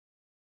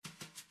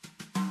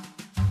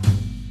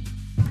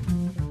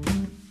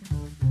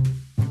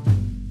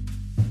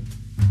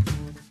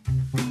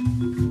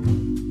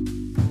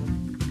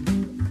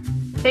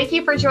Thank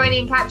you for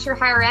joining Capture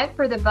Higher Ed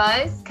for the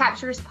Buzz,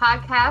 Capture's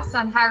podcast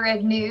on higher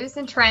ed news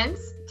and trends.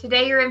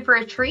 Today you're in for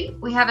a treat.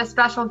 We have a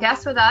special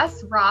guest with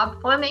us,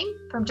 Rob Fleming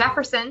from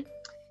Jefferson.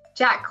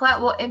 Jack Klett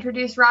will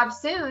introduce Rob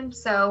soon,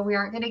 so we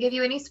aren't going to give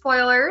you any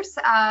spoilers.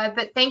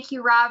 But thank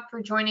you, Rob,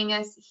 for joining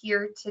us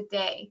here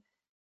today.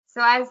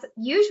 So as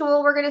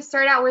usual, we're going to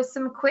start out with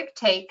some quick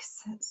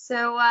takes.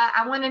 So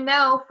I want to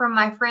know from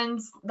my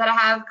friends that I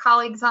have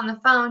colleagues on the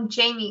phone,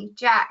 Jamie,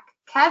 Jack,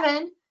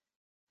 Kevin,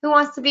 who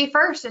wants to be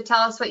first to tell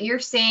us what you're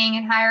seeing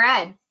in higher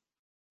ed?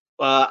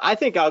 I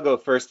think I'll go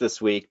first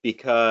this week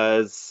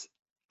because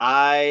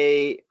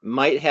I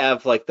might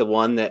have like the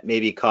one that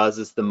maybe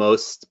causes the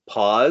most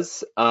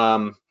pause.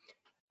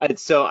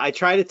 So I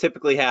try to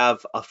typically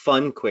have a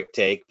fun quick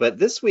take, but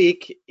this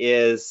week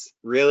is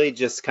really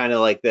just kind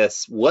of like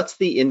this, what's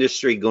the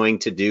industry going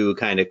to do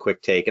kind of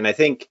quick take? And I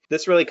think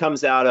this really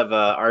comes out of an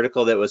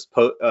article that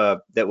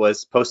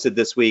was posted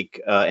this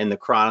week in the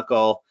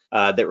Chronicle.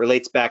 That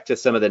relates back to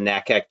some of the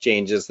NACAC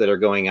changes that are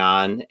going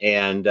on,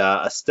 and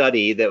a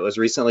study that was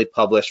recently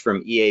published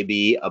from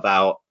EAB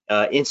about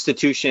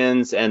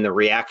institutions and the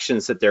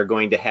reactions that they're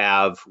going to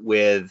have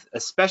with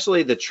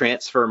especially the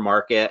transfer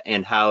market,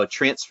 and how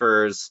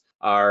transfers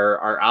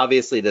are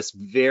obviously this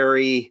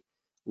very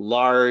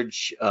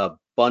large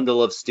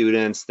bundle of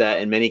students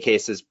that in many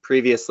cases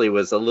previously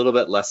was a little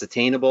bit less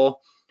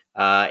attainable.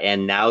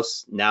 And now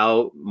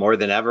more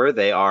than ever,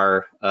 they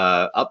are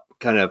up,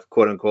 kind of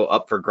quote unquote,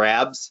 up for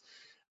grabs.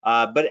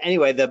 But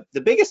anyway, the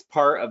biggest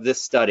part of this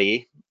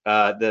study,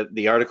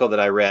 the article that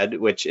I read,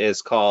 which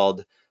is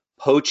called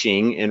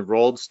 "Poaching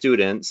Enrolled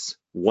Students,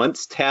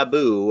 Once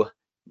Taboo,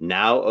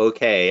 Now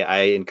Okay." I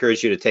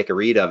encourage you to take a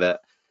read of it.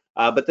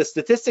 But the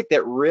statistic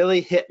that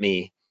really hit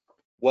me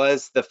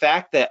was the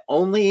fact that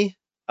only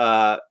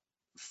 48%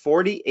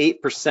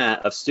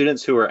 of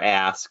students who were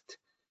asked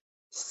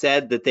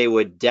said that they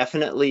would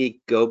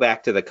definitely go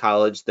back to the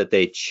college that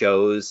they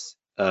chose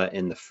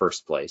in the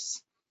first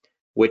place,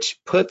 which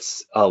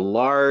puts a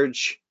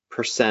large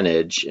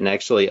percentage, and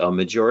actually a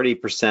majority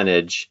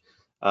percentage,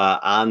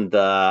 on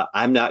the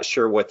 "I'm not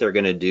sure what they're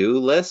going to do"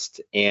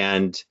 list.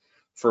 And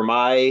for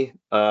my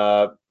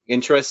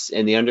interests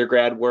in the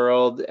undergrad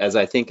world, as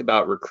I think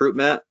about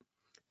recruitment,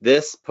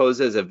 this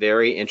poses a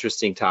very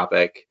interesting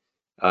topic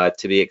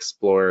to be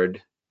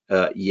explored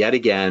yet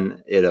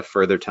again at a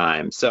further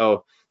time.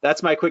 So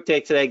that's my quick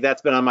take today.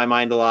 That's been on my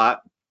mind a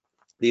lot.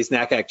 These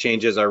NACAC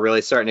changes are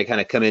really starting to kind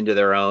of come into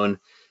their own.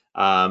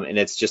 And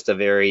it's just a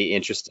very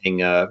interesting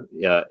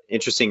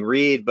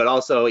read, but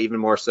also even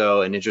more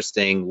so an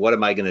interesting "what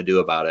am I going to do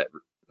about it"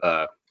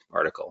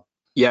 article.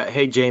 Yeah.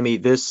 Hey, Jamie,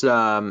 this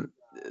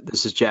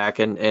is Jack,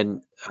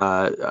 and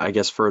I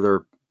guess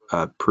further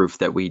proof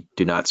that we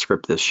do not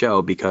script this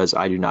show, because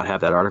I do not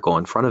have that article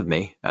in front of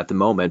me at the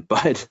moment.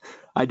 But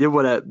I did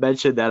want to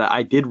mention that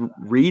I did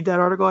read that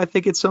article, I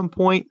think, at some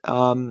point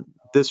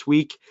this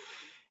week.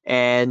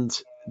 And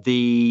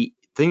the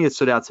thing that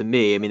stood out to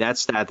me, I mean, that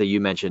stat that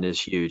you mentioned is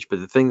huge, but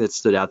the thing that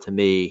stood out to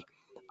me,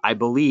 I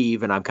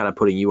believe, and I'm kind of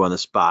putting you on the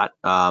spot,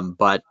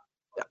 but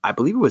I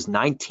believe it was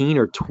 19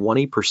 or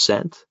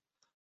 20%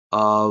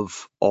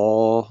 of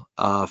all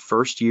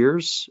first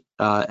years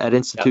at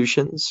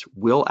institutions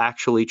will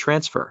actually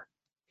transfer.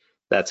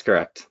 That's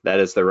correct. That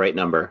is the right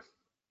number.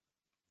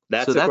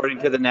 That's so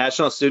according to the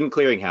National Student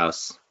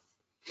Clearinghouse.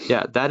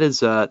 Yeah, that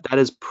is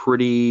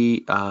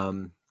pretty.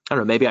 I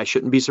don't know. Maybe I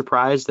shouldn't be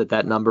surprised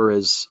that number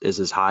is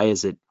as high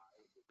as it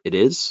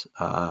is.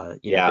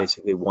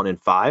 Basically 1 in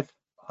 5.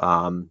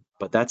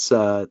 But that's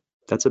a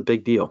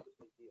big deal.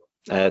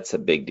 That's a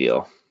big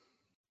deal.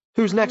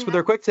 Who's next with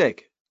their quick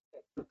take?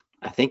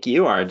 I think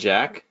you are,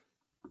 Jack,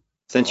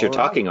 since you're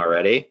talking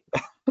already.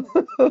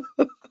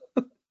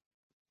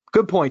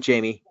 Good point,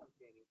 Jamie.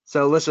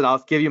 So listen,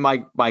 I'll give you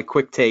my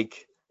quick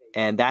take,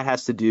 and that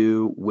has to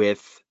do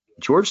with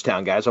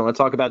Georgetown, guys. I want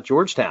to talk about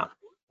Georgetown.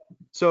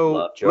 So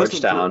love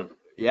Georgetown.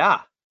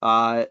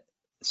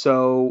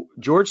 So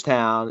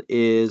Georgetown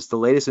is the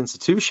latest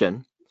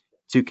institution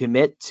to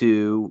commit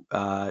to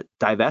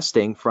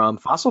divesting from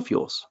fossil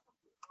fuels.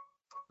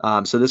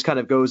 So this kind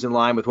of goes in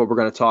line with what we're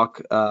going to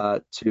talk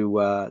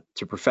to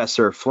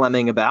Professor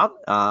Fleming about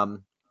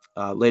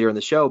later in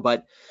the show.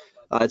 But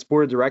its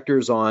board of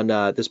directors on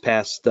this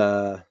past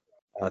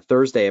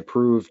Thursday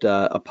approved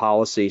a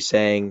policy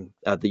saying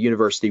the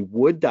university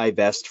would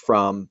divest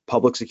from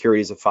public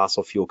securities of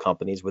fossil fuel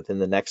companies within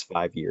the next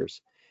 5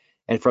 years.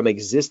 And from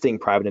existing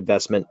private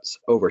investments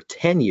over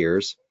 10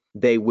 years,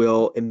 they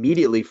will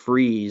immediately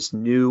freeze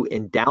new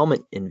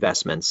endowment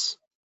investments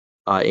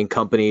in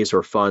companies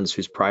or funds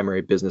whose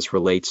primary business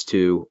relates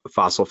to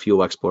fossil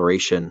fuel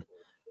exploration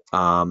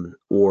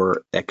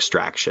or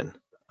extraction.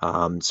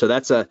 So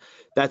that's a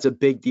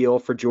big deal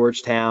for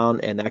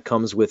Georgetown, and that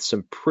comes with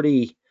some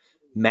pretty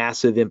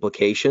massive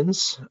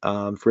implications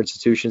for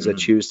institutions that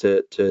choose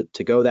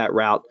to go that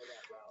route.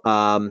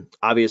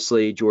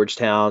 Obviously,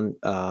 Georgetown,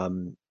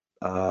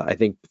 I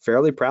think,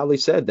 fairly proudly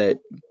said that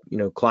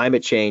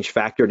climate change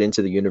factored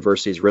into the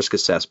university's risk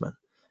assessment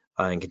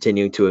and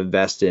continuing to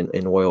invest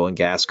in oil and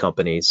gas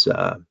companies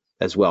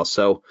as well.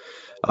 So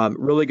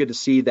really good to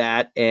see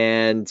that.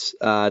 And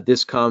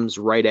this comes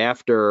right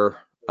after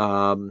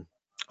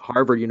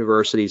Harvard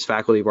University's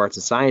Faculty of Arts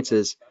and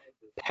Sciences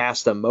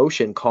passed a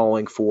motion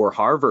calling for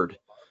Harvard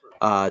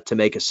to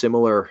make a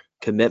similar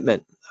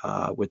commitment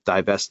with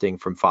divesting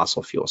from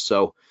fossil fuels.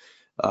 So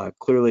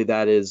clearly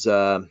that is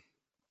an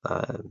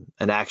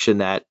action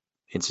that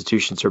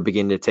institutions are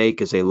beginning to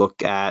take as they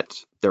look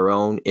at their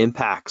own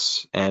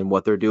impacts and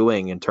what they're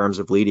doing in terms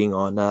of leading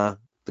on the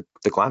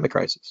climate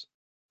crisis.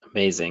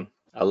 Amazing.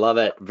 I love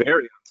it.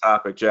 Very on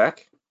topic,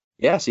 Jack.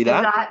 Yeah, see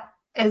that?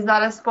 Is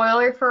that a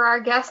spoiler for our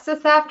guest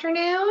this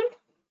afternoon?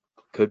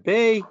 Could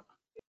be.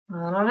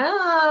 I don't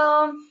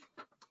know.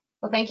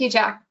 Well, thank you,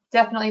 Jack.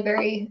 Definitely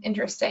very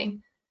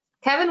interesting.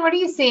 Kevin, what are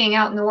you seeing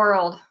out in the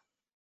world?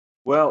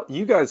 Well,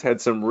 you guys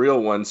had some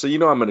real ones, so you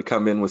know I'm going to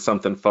come in with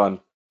something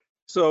fun.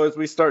 So as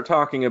we start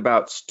talking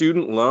about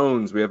student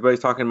loans, everybody's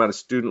talking about a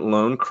student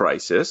loan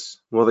crisis.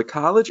 Well, the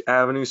College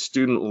Avenue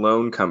Student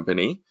Loan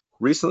Company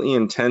recently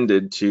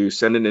intended to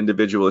send an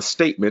individual a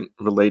statement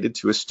related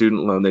to a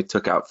student loan they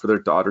took out for their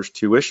daughter's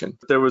tuition.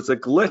 There was a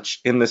glitch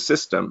in the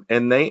system,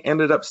 and they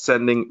ended up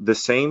sending the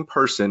same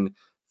person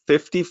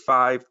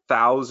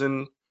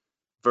 55,000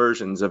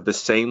 versions of the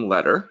same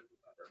letter.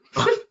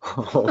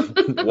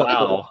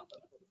 Wow.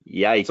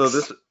 Yikes.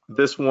 So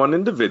this one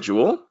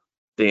individual,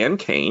 Dan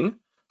Kane,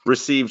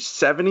 received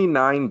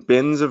 79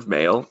 bins of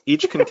mail,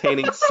 each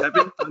containing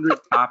 700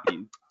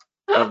 copies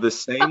of the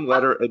same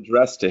letter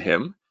addressed to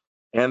him.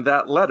 And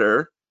that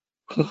letter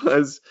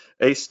was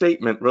a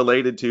statement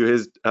related to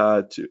his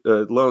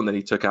loan that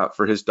he took out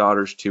for his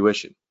daughter's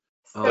tuition.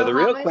 So the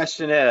real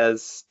question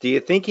is, do you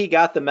think he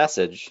got the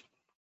message?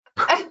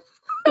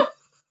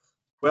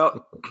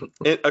 Well,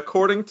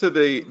 according to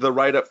the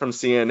write-up from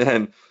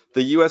CNN,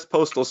 the U.S.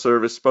 Postal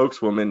Service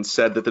spokeswoman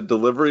said that the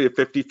delivery of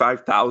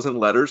 55,000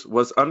 letters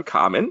was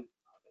uncommon.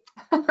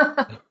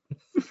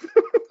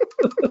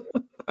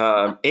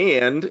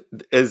 And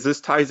as this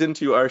ties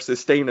into our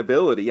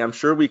sustainability, I'm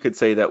sure we could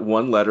say that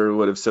one letter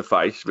would have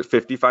sufficed, but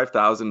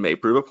 55,000 may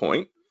prove a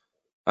point.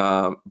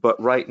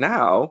 But right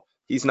now,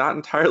 he's not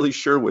entirely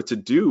sure what to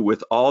do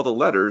with all the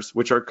letters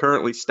which are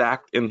currently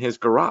stacked in his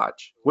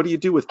garage. What do you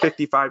do with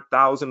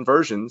 55,000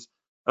 versions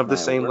of the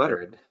same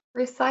letter?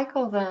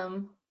 Recycle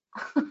them.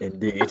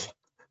 Indeed.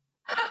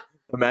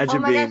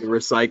 Imagine Oh being gosh. the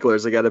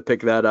recyclers. I got to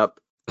pick that up.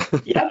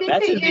 Yeah, I think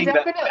that you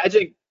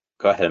definitely.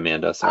 Go ahead,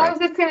 Amanda. I Sorry. was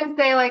just going to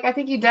say, I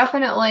think you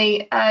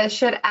definitely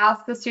should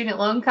ask the student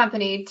loan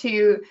company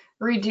to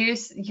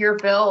reduce your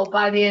bill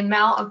by the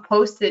amount of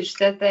postage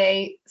that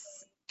they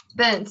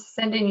spent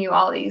sending you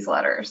all these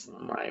letters.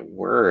 My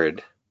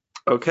word.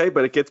 Okay,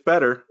 but it gets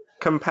better.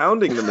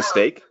 Compounding the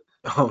mistake,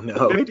 Oh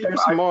no. Wait, there's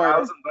more.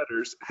 55,000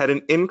 letters had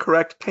an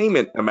incorrect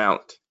payment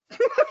amount.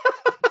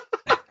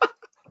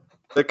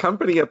 The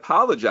company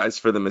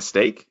apologized for the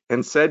mistake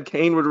and said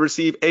Kane would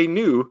receive a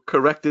new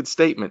corrected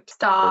statement.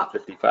 Stop.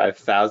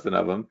 55,000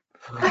 of them.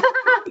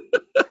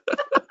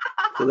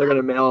 So they're going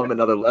to mail him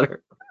another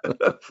letter.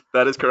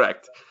 That is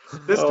correct.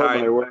 This Oh, my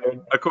time,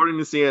 word. according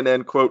to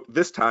CNN, quote,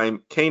 this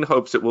time, Kane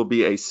hopes it will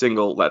be a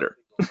single letter.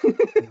 Oh,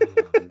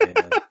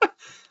 man.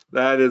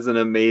 That is an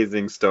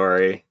amazing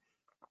story.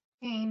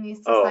 Kane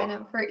needs to Oh. sign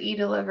up for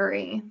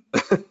e-delivery.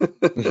 All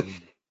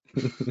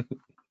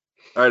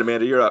right,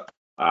 Amanda, you're up.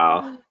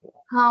 Wow.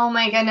 Oh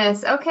my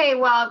goodness. Okay,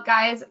 well,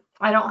 guys,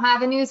 I don't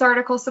have a news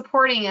article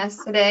supporting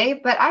us today,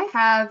 but I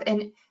have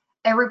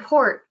a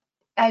report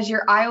as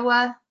your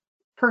Iowa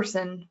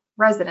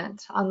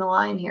resident on the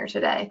line here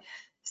today.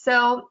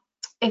 So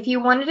if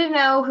you wanted to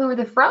know who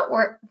the front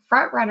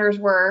runners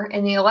were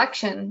in the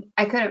election,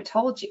 I could have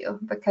told you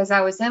because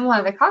I was in one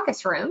of the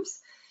caucus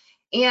rooms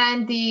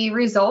and the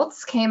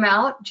results came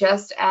out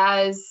just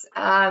as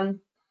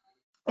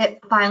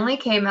it finally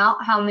came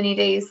out how many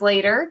days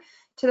later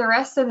to the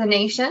rest of the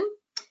nation.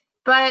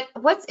 But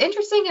what's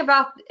interesting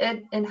about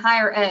it in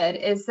higher ed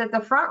is that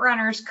the front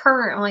runners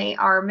currently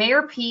are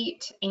Mayor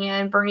Pete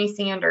and Bernie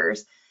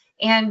Sanders,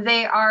 and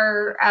they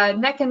are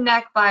neck and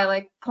neck by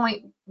like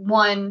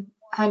 0.1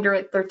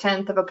 hundredth or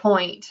tenth of a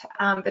point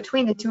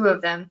between the two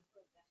of them.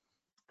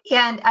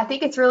 And I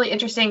think it's really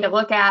interesting to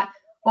look at,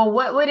 well,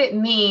 what would it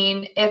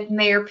mean if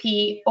Mayor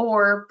Pete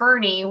or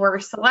Bernie were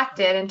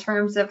selected in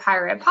terms of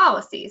higher ed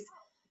policies?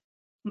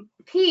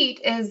 Pete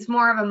is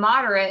more of a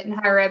moderate in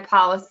higher ed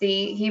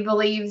policy. He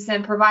believes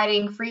in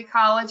providing free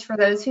college for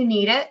those who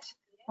need it,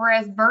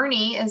 whereas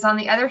Bernie is on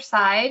the other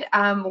side,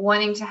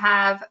 wanting to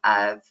have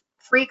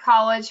free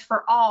college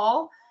for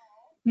all,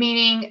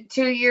 meaning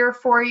 2-year,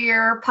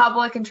 4-year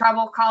public and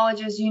tribal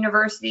colleges,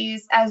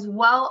 universities, as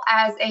well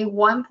as a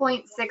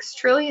 $1.6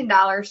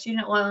 trillion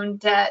student loan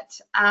debt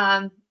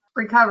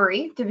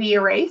recovery to be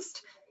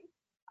erased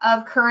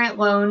of current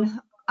loan.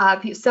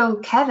 So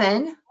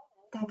Kevin,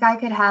 that guy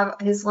could have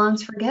his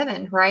loans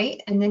forgiven,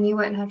 right? And then you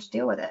wouldn't have to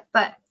deal with it.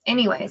 But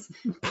Anyways,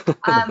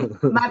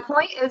 my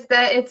point is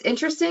that it's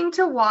interesting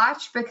to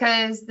watch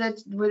because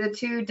with the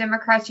two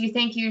Democrats, you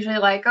think usually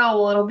like,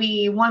 oh, well, it'll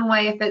be one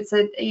way if it's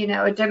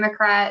a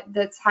Democrat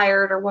that's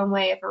hired, or one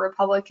way if a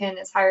Republican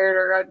is hired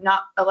or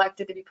not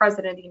elected to be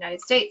president of the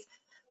United States.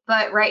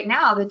 But right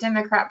now, the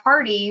Democrat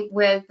Party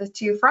with the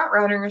two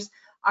frontrunners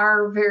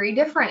are very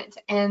different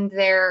in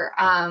their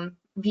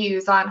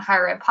views on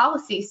higher ed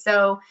policy.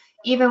 So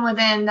even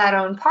within that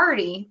own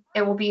party,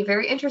 it will be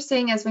very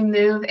interesting as we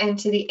move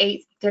into the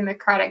 8th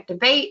Democratic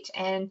debate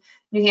and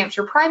New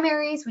Hampshire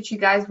primaries, which you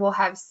guys will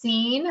have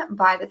seen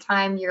by the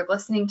time you're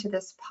listening to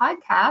this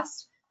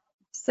podcast.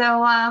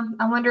 So I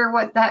wonder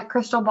what that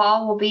crystal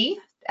ball will be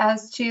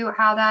as to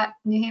how that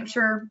New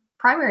Hampshire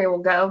primary will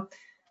go.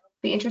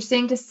 Be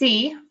interesting to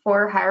see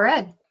for higher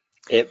ed.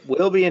 It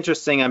will be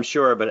interesting, I'm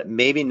sure, but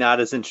maybe not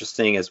as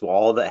interesting as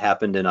all that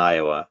happened in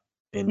Iowa.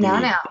 Indeed.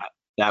 No.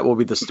 That will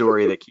be the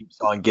story that keeps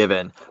on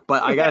giving.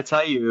 But I got to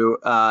tell you,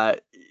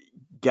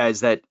 guys,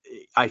 that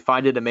I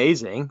find it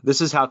amazing.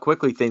 This is how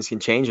quickly things can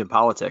change in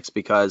politics,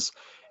 because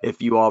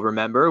if you all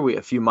remember,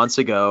 a few months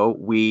ago,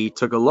 we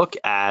took a look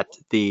at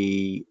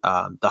the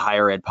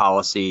higher ed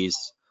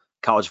policies,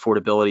 college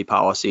affordability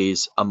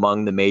policies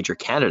among the major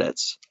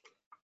candidates.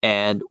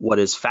 And what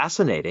is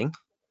fascinating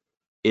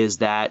is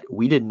that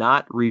we did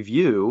not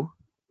review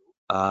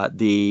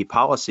the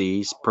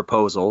policies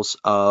proposals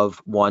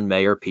of one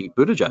Mayor Pete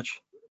Buttigieg.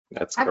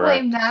 That's I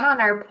correct. blame that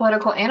on our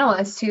political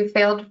analysts who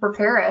failed to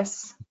prepare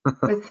us.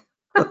 We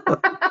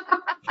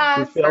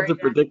failed to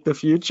predict the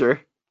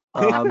future.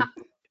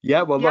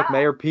 Yeah, well, look,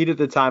 Mayor Pete at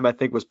the time, I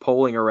think, was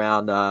polling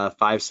around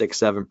 5, 6,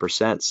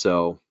 7%.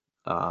 So,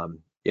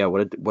 yeah,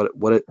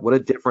 what a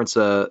difference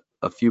a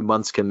few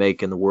months can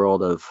make in the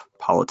world of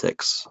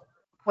politics.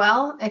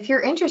 Well, if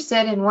you're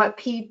interested in what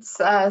Pete's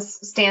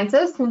stance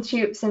is,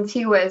 since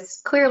he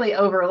was clearly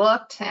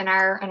overlooked in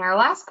our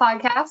last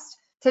podcast,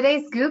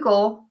 today's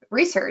Google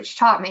research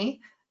taught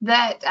me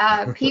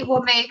that Pete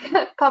will make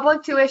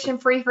public tuition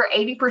free for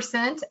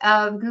 80%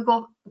 of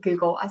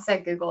Google. I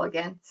said Google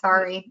again.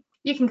 Sorry.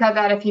 You can cut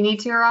that if you need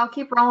to, or I'll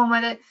keep rolling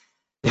with it.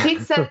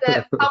 Pete said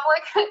that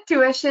public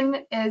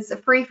tuition is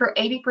free for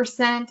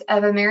 80%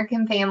 of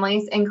American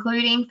families,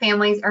 including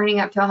families earning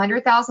up to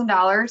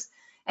 $100,000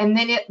 and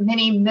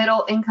many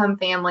middle-income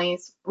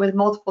families with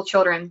multiple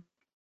children.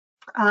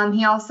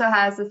 He also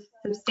has a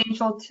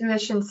substantial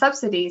tuition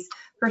subsidies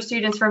for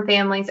students from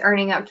families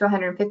earning up to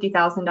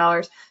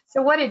 $150,000.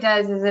 So what it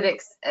does is it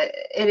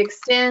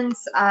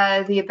extends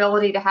the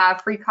ability to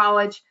have free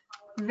college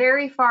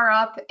very far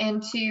up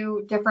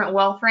into different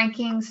wealth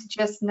rankings,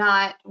 just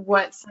not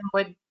what some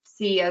would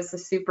see as the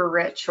super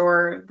rich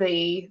or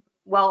the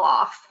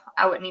well-off.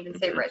 I wouldn't even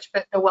say rich,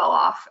 but the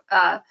well-off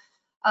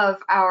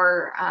of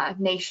our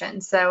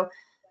nation. So,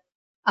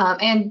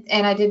 and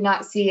I did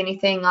not see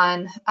anything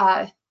on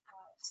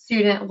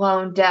student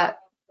loan debt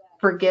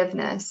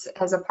forgiveness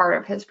as a part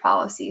of his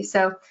policy.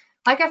 So,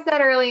 like I said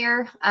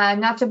earlier,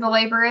 not to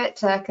belabor it,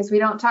 because we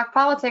don't talk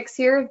politics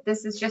here.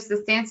 This is just the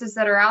stances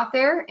that are out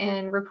there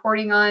and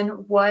reporting on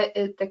what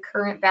the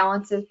current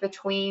balance is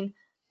between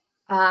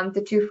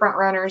the two front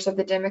runners of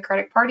the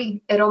Democratic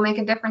Party. It'll make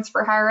a difference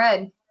for higher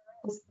ed.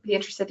 We'll be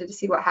interested to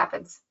see what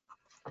happens.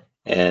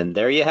 And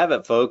there you have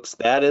it, folks.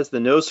 That is the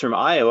news from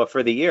Iowa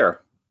for the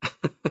year.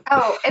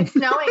 Oh, it's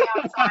snowing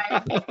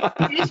outside.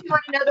 If you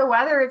want to know the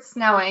weather, it's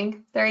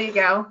snowing. There you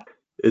go.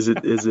 Is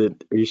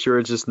it? Are you sure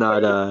it's just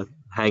not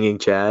hanging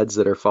chads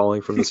that are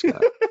falling from the sky?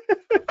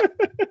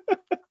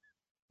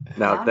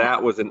 Now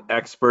that was an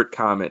expert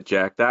comment,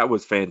 Jack. That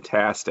was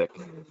fantastic.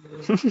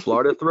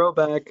 Florida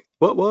throwback.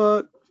 What?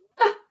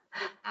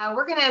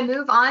 We're going to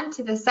move on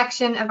to the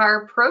section of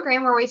our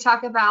program where we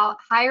talk about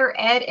higher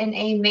ed and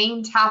a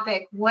main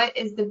topic. What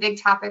is the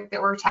big topic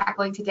that we're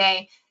tackling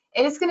today?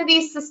 It is going to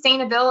be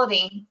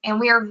sustainability, and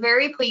we are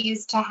very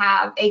pleased to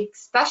have a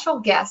special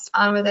guest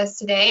on with us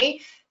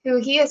today,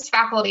 he is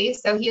faculty,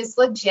 so he is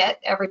legit,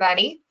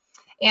 everybody.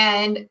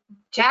 And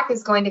Jack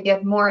is going to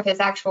give more of his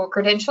actual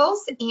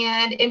credentials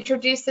and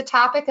introduce the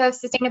topic of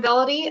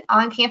sustainability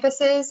on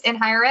campuses in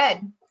higher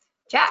ed.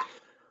 Jack.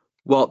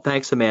 Well,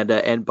 thanks,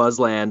 Amanda. And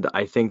Buzzland,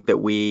 I think that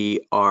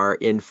we are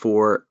in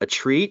for a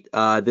treat.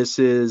 This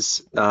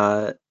is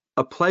a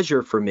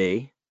pleasure for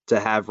me to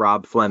have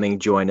Rob Fleming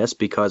join us,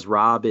 because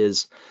Rob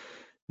is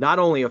not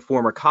only a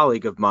former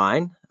colleague of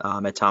mine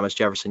at Thomas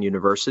Jefferson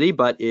University,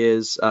 but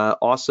is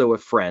also a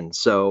friend.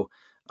 So,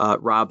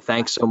 Rob,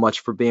 thanks so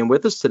much for being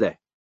with us today.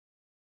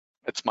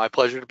 It's my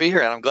pleasure to be here,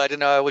 and I'm glad to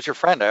know I was your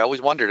friend. I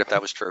always wondered if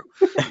that was true.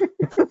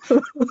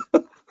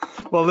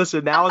 Well,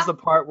 listen, now is the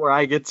part where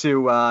I get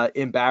to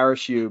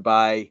embarrass you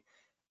by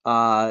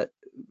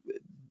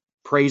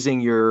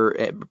praising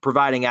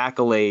providing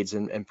accolades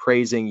and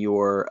praising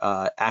your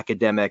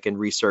academic and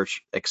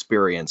research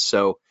experience.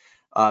 So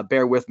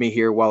bear with me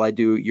here while I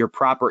do your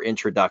proper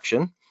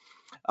introduction.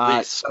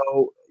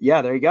 So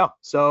yeah, there you go.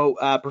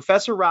 So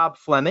Professor Rob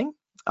Fleming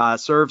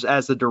serves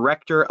as the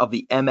director of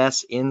the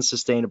MS in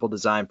Sustainable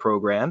Design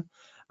program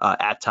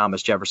at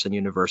Thomas Jefferson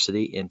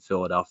University in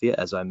Philadelphia,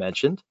 as I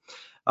mentioned.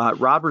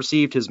 Rob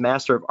received his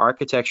Master of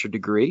Architecture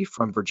degree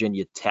from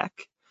Virginia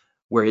Tech,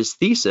 where his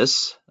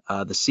thesis,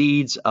 The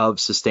Seeds of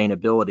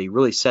Sustainability,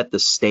 really set the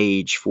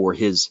stage for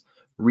his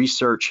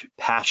research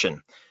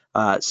passion.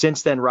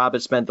 Since then, Rob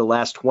has spent the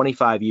last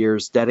 25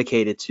 years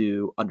dedicated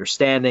to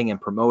understanding and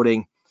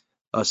promoting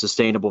a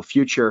sustainable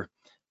future.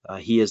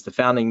 He is the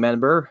founding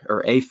member,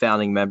 or a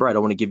founding member. I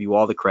don't want to give you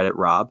all the credit,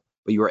 Rob,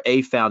 but you are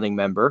a founding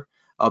member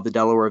of the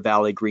Delaware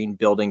Valley Green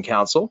Building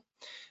Council.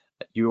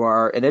 You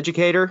are an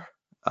educator,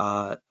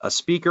 a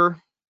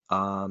speaker,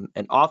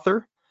 an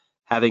author,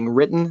 having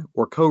written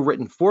or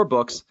co-written 4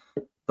 books,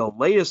 the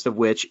latest of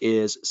which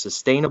is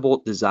Sustainable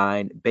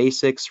Design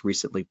Basics,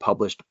 recently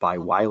published by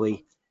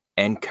Wiley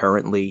and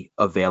currently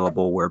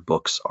available where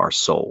books are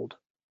sold.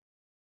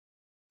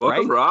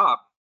 Welcome, Right? Rob.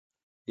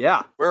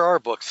 Yeah. Where are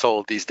books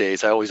sold these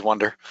days? I always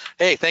wonder.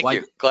 Hey, thank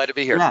you. Glad to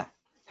be here. Yeah.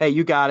 Hey,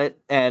 you got it.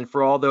 And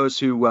for all those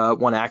who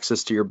want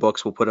access to your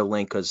books, we'll put a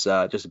link because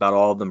just about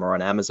all of them are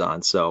on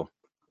Amazon. So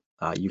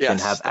you can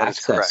Yes, have that is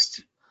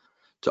access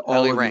to all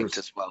Highly of ranked yours.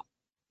 as well.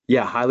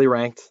 Yeah, highly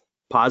ranked,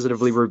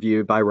 positively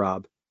reviewed by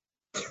Rob.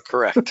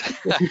 Correct.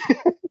 5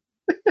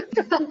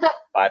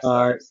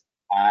 stars.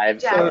 5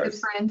 Jack, stars. his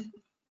friend.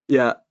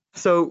 Yeah.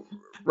 So,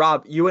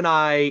 Rob, you and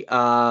I,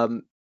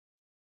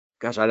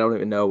 gosh, I don't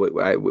even know.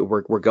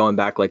 We're going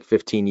back like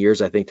 15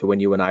 years, I think, to when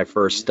you and I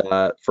first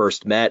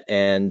met.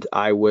 And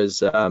I was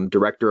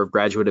director of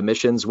graduate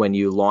admissions when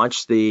you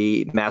launched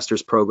the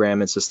master's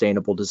program in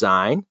sustainable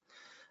design.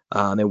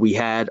 And we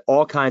had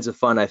all kinds of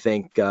fun, I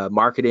think,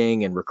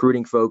 marketing and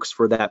recruiting folks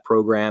for that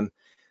program.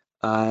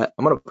 I'm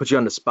going to put you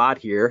on the spot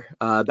here.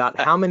 About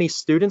how many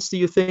students do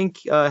you think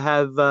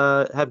have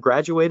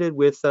graduated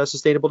with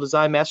sustainable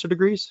design master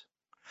degrees?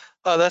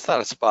 Oh, that's not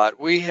a spot.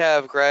 We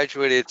have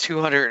graduated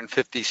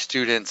 250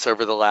 students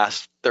over the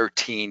last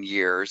 13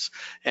 years,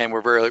 and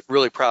we're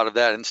really proud of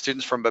that. And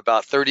students from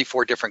about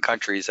 34 different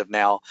countries have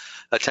now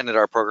attended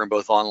our program,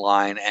 both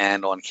online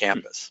and on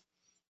campus.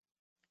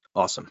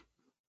 Awesome.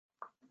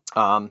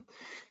 I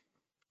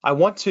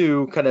want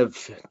to kind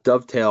of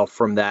dovetail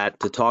from that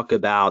to talk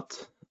about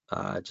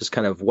just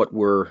kind of what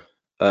we're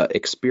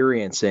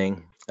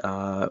experiencing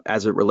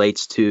as it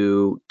relates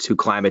to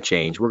climate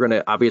change. We're going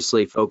to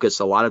obviously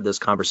focus a lot of this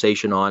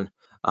conversation on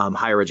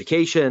higher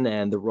education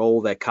and the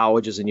role that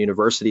colleges and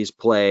universities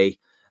play,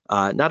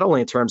 not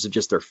only in terms of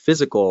just their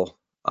physical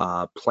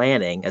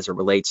planning as it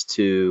relates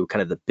to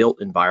kind of the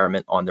built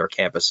environment on their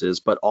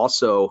campuses, but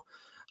also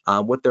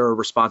what their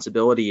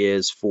responsibility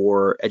is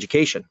for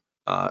education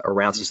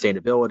around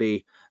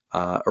sustainability,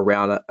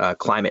 around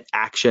climate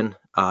action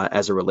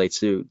as it relates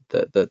to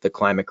the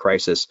climate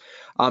crisis.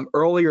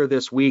 Earlier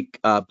this week,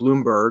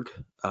 Bloomberg,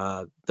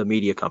 the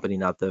media company,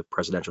 not the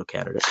presidential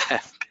candidate,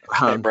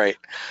 Right.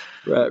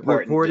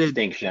 Important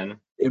distinction.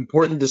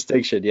 Important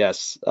distinction,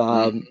 yes.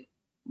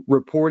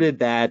 Reported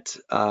that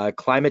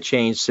climate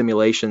change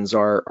simulations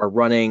are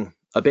running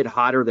a bit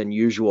hotter than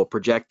usual,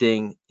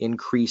 projecting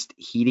increased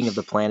heating of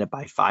the planet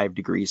by 5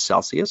 degrees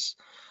Celsius.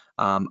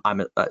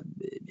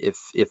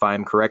 If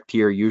I'm correct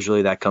here,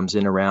 usually that comes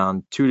in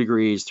around 2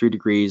 degrees, 3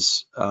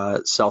 degrees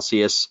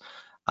Celsius.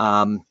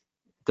 Though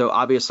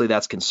obviously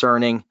that's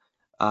concerning.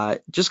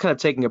 Just kind of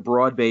taking a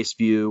broad-based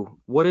view,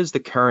 what is the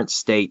current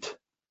state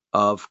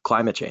of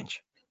climate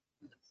change?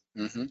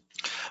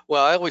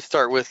 Well, I always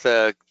start with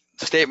a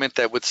statement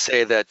that would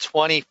say that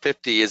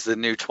 2050 is the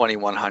new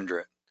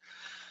 2100.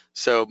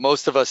 So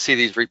most of us see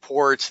these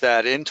reports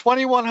that in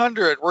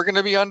 2100 we're going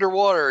to be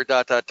underwater, ...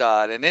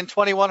 and in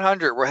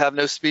 2100 we'll have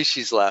no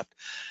species left.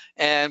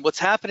 And what's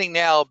happening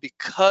now,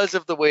 because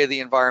of the way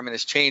the environment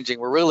is changing,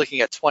 we're really looking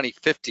at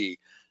 2050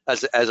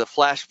 as a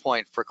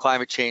flashpoint for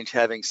climate change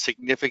having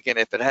significant,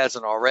 if it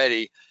hasn't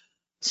already,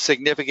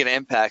 significant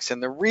impacts.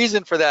 And the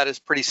reason for that is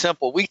pretty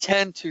simple. We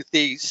tend to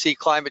see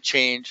climate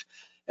change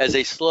as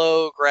a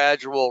slow,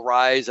 gradual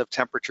rise of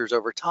temperatures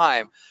over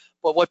time.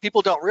 But what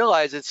people don't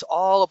realize, it's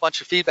all a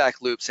bunch of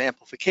feedback loops,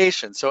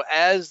 amplification. So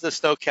as the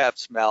snow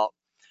caps melt,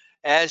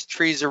 as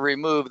trees are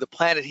removed, the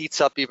planet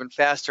heats up even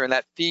faster, and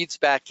that feeds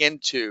back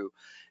into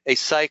a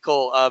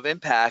cycle of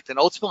impact. And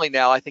ultimately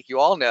now, I think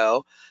you all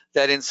know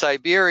that in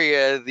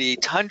Siberia, the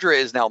tundra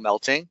is now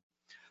melting,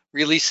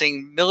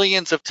 releasing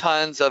millions of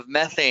tons of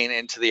methane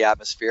into the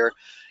atmosphere.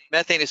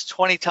 Methane is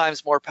 20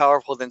 times more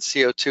powerful than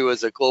CO2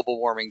 as a global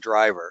warming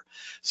driver.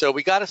 So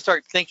we got to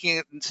stop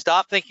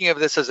thinking of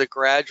this as a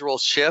gradual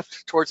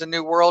shift towards a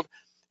new world,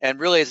 and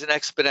really as an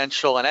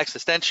exponential and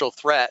existential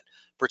threat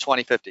for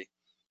 2050.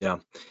 Yeah,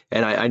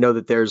 and I know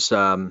that there's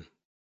a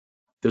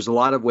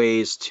lot of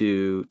ways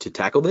to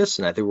tackle this,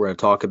 and I think we're going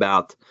to talk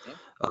about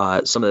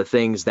some of the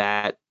things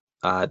that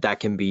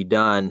can be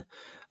done.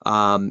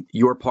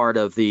 You're part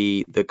of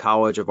the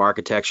College of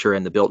Architecture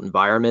and the Built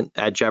Environment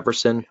at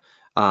Jefferson.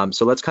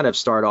 So let's kind of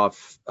start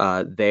off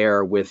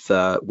there with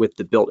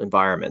the built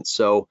environment.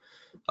 So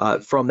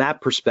from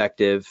that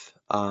perspective,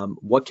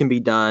 what can be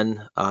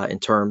done in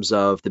terms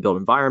of the built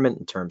environment,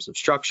 in terms of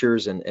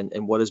structures,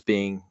 and what is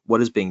being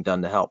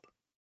done to help?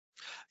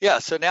 Yeah,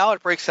 so now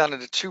it breaks down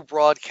into 2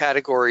 broad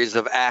categories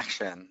of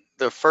action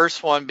The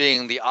first one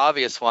being the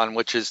obvious one,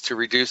 which is to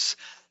reduce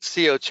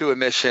CO2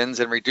 emissions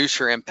and reduce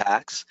your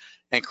impacts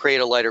and create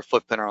a lighter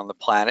footprint on the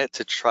planet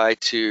to try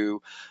to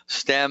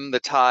stem the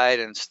tide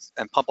and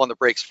pump on the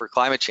brakes for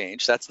climate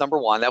change. That's number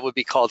one. That would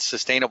be called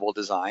sustainable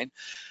design.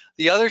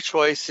 The other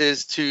choice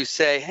is to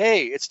say,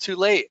 hey, it's too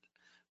late.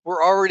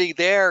 We're already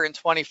there in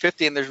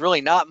 2050 and there's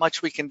really not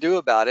much we can do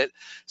about it.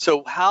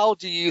 So how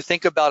do you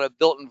think about a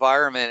built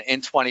environment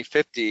in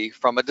 2050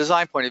 from a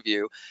design point of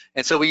view?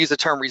 And so we use the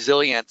term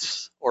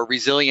resilience or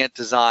resilient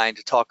design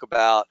to talk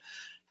about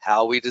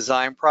how we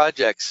design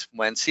projects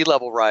when sea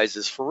level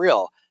rises for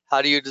real.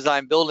 How do you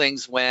design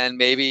buildings when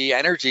maybe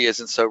energy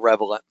isn't so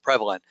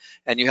prevalent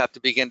and you have to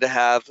begin to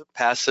have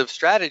passive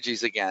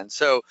strategies again?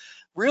 So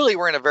really,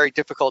 we're in a very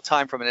difficult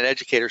time from an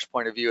educator's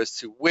point of view as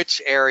to which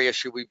area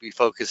should we be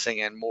focusing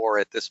in more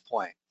at this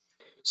point.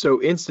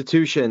 So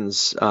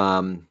institutions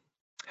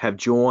have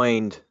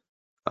joined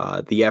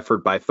the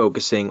effort by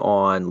focusing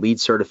on LEED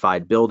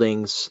certified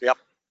buildings. Yep.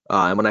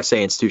 And when I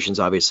say institutions,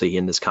 obviously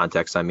in this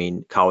context, I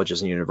mean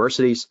colleges and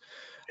universities.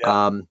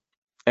 Yep.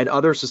 And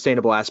other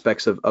sustainable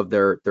aspects of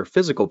their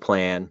physical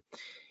plan,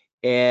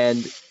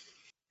 and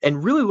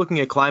really looking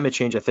at climate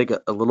change, I think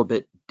a little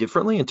bit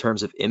differently in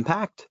terms of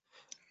impact,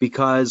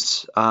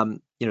 because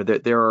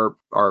there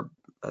are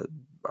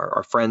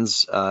our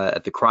friends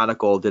at the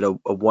Chronicle did a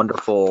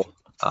wonderful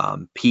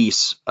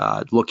piece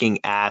looking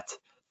at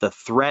the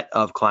threat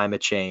of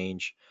climate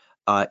change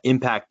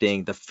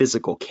impacting the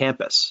physical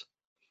campus.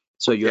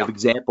 So you have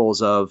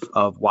examples of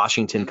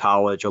Washington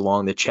College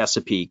along the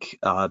Chesapeake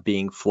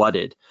being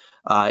flooded.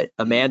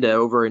 Amanda,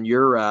 over in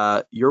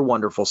your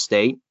wonderful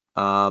state,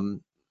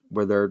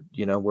 where they're,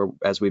 where,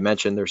 as we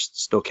mentioned, they're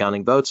still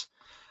counting votes.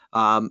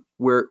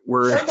 We're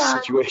in a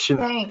situation.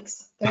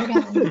 Thanks. They're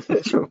done.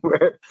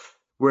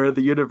 where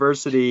the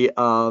University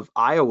of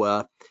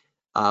Iowa,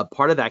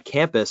 part of that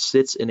campus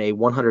sits in a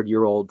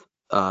 100-year-old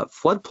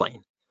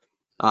floodplain.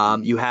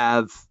 You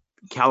have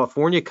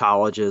California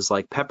colleges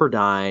like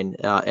Pepperdine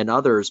and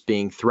others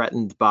being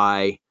threatened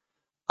by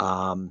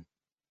these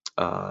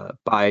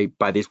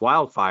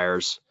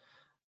wildfires.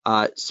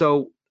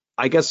 So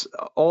I guess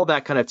all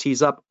that kind of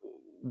tees up,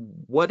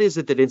 what is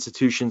it that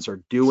institutions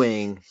are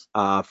doing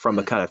from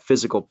a kind of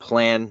physical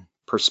plan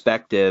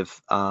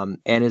perspective, and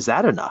is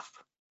that enough?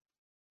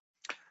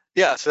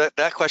 Yeah, so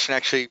that question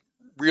actually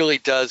really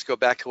does go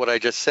back to what I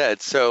just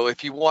said. So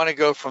if you want to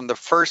go from the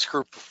first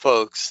group of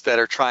folks that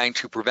are trying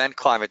to prevent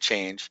climate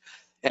change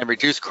and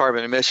reduce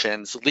carbon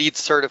emissions, LEED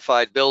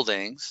certified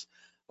buildings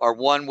are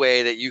one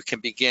way that you can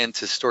begin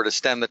to sort of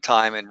stem the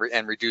time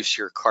and reduce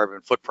your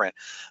carbon footprint.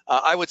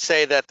 I would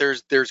say that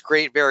there's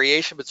great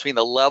variation between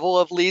the level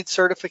of LEED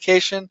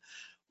certification.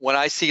 When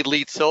I see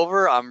LEED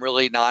silver, I'm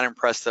really not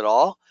impressed at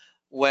all,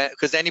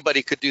 because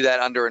anybody could do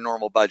that under a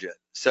normal budget.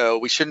 So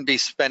we shouldn't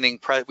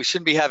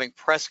be having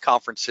press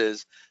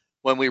conferences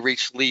when we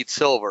reach LEED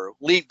silver.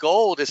 LEED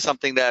gold is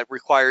something that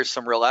requires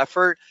some real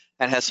effort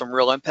and has some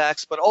real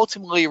impacts, but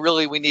ultimately,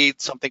 really, we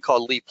need something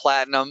called LEED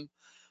platinum.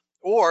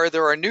 Or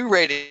there are new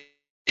ratings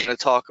to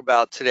talk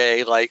about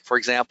today, like, for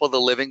example,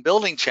 the Living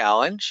Building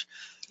Challenge,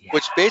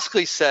 which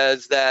basically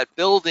says that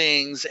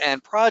buildings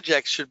and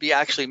projects should be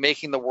actually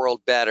making the world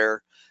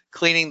better,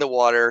 cleaning the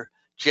water,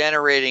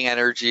 generating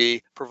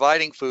energy,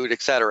 providing food,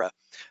 etc.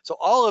 So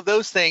all of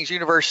those things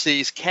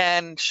universities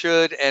can,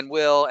 should, and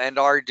will, and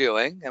are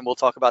doing, and we'll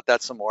talk about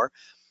that some more.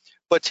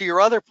 But to your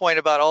other point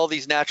about all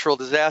these natural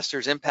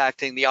disasters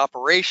impacting the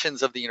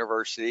operations of the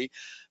university,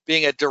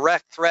 being a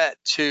direct threat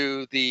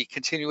to the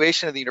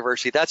continuation of the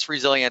university, that's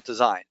resilient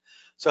design.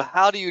 So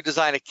how do you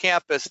design a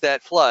campus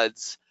that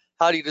floods?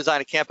 How do you design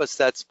a campus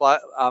that's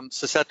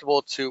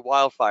susceptible to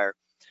wildfire?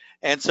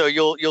 And so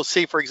you'll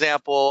see, for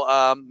example,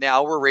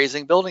 now we're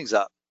raising buildings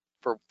up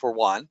for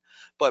one,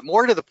 but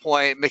more to the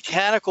point,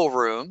 mechanical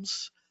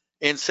rooms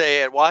in,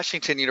 say, at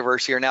Washington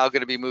University are now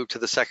going to be moved to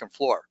the second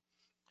floor.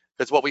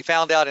 Because what we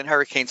found out in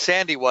Hurricane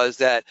Sandy was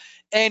that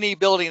any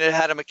building that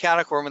had a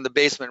mechanical room in the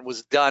basement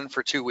was done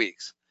for 2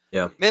 weeks.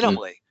 Yeah.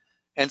 Minimally.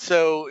 And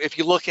so if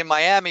you look in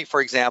Miami,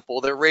 for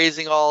example, they're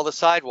raising all the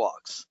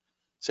sidewalks.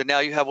 So now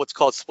you have what's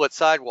called split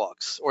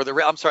sidewalks, or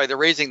they're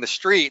raising the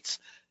streets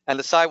and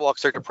the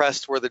sidewalks are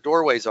depressed where the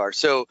doorways are.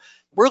 So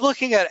we're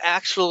looking at,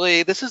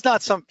 actually, this is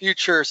not some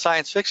future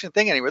science fiction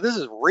thing anymore. This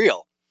is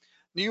real.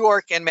 New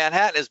York and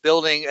Manhattan is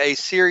building a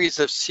series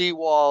of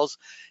seawalls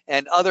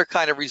and other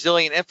kind of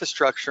resilient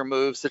infrastructure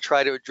moves to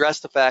try to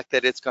address the fact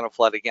that it's going to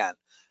flood again.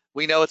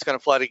 We know it's going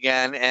to flood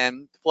again,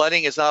 and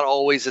flooding is not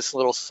always this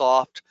little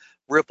soft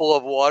ripple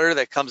of water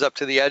that comes up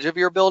to the edge of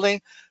your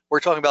building.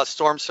 We're talking about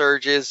storm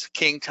surges,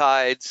 king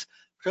tides.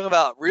 We're talking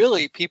about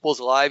really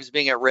people's lives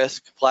being at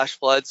risk, flash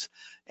floods.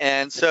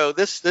 And so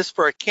this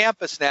for a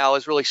campus now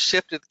has really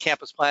shifted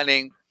campus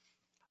planning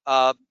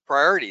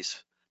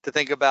priorities to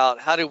think about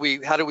how do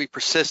we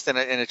persist in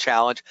a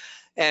challenge.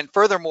 And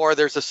furthermore,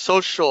 there's a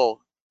social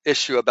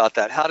issue about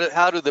that.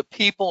 How do the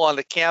people on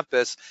the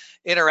campus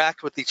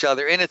interact with each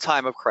other in a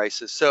time of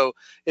crisis? So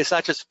it's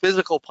not just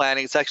physical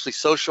planning, it's actually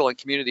social and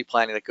community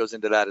planning that goes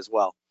into that as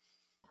well.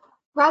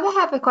 Rob, I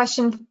have a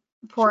question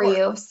for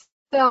you.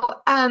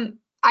 So,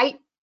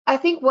 I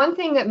think one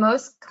thing that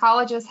most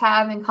colleges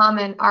have in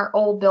common are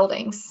old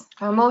buildings.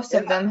 Most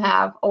of them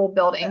have old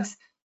buildings.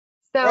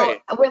 So,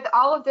 Right. with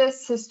all of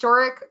this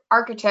historic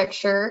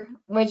architecture,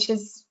 which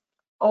is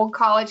old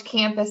college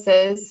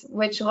campuses,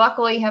 which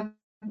luckily have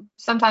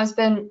sometimes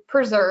been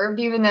preserved,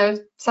 even though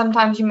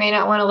sometimes you may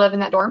not want to live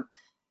in that dorm.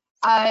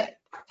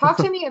 Talk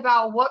to me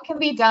about what can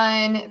be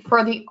done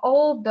for the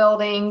old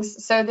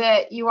buildings so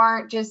that you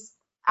aren't just,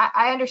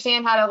 I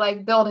understand how to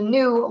like build a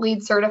new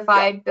LEED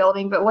certified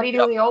building, but what do you do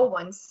with the old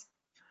ones?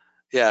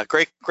 Yeah,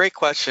 great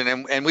question.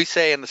 And we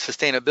say in the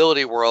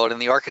sustainability world, and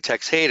the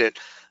architects hate it,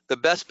 the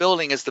best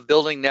building is the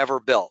building never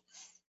built.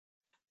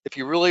 If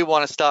you really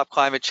want to stop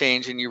climate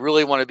change and you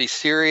really want to be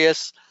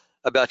serious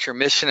about your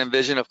mission and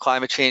vision of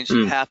climate change,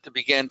 you have to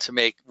begin to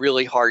make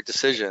really hard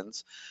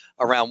decisions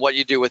around what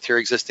you do with your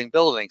existing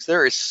buildings.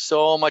 There is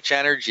so much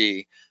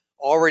energy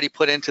already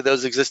put into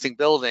those existing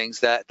buildings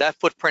that that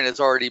footprint has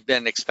already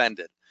been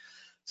expended.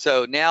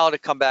 So now to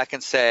come back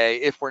and say,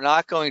 if we're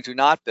not going to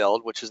not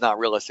build, which is not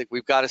realistic,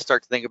 we've got to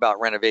start to think about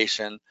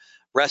renovation,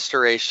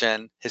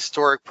 restoration,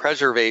 historic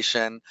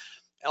preservation.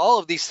 All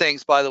of these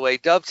things, by the way,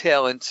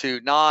 dovetail into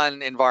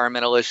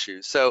non-environmental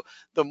issues. So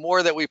the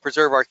more that we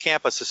preserve our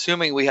campus,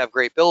 assuming we have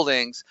great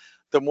buildings,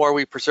 the more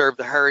we preserve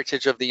the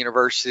heritage of the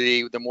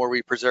university, the more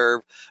we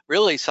preserve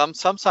really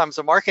sometimes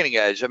the marketing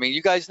edge. I mean,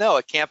 you guys know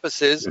a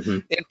campus is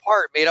in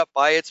part made up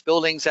by its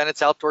buildings and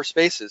its outdoor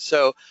spaces.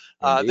 So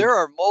there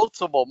are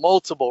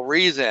multiple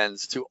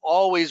reasons to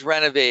always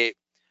renovate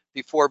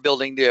before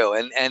building new.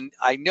 And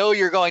I know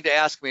you're going to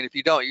ask me, and if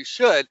you don't, you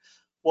should.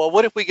 Well,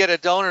 what if we get a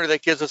donor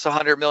that gives us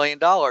 $100 million,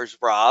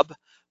 Rob?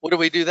 What do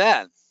we do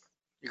then?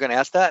 You're going to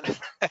ask that?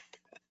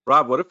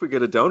 Rob, what if we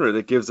get a donor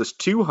that gives us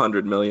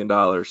 $200 million?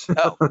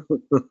 Oh,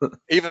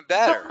 even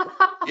better.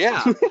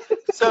 Yeah.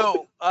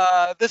 So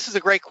this is a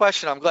great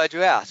question. I'm glad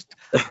you asked.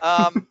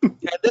 And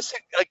this,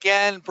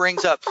 again,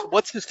 brings up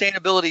what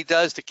sustainability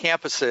does to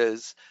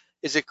campuses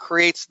is it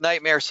creates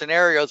nightmare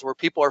scenarios where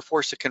people are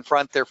forced to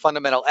confront their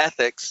fundamental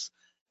ethics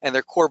and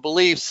their core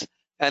beliefs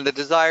and the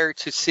desire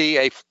to see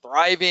a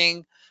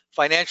thriving,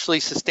 financially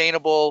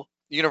sustainable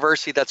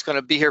university that's going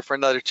to be here for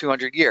another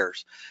 200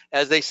 years.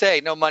 As they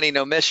say, no money,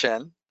 no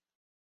mission.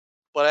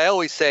 But I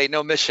always say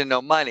no mission,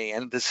 no money.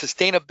 And the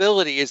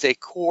sustainability is a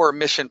core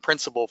mission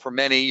principle for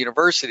many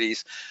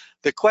universities.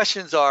 The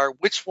questions are,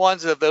 which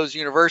ones of those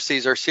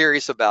universities are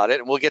serious about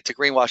it? And we'll get to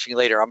greenwashing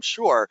later, I'm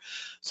sure.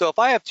 So if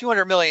I have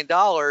 $200 million,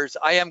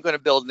 I am going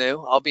to build new,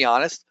 I'll be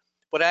honest.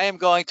 But I am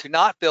going to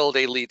not build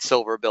a LEED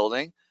silver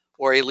building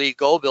or a LEED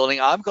gold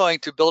building. I'm going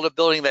to build a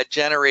building that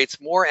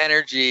generates more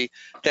energy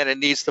than it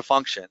needs to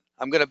function.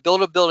 I'm going to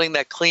build a building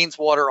that cleans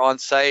water on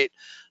site.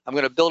 I'm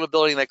going to build a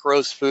building that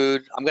grows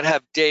food. I'm going to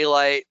have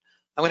daylight.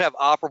 I'm going to have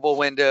operable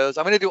windows.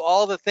 I'm going to do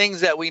all the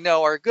things that we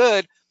know are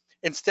good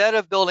instead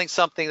of building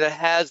something that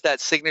has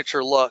that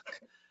signature look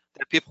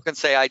that people can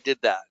say, I did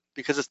that,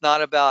 because it's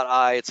not about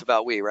I, it's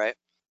about we, right?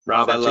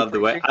 Rob, I love the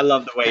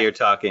way you're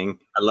talking.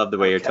 I love the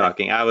way you're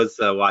talking. I was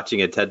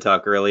watching a TED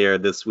Talk earlier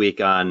this week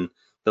on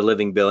the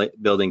Living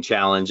Building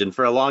Challenge, and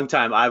for a long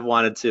time I've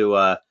wanted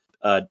to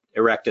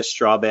erect a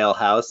straw bale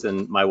house,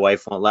 and my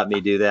wife won't let me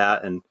do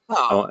that. And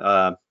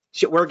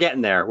we're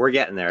getting there.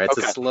 It's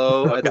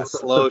a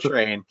slow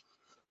train.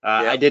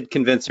 I did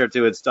convince her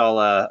to install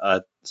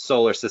a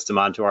solar system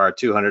onto our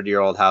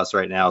 200-year-old house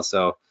right now.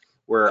 So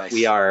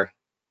we are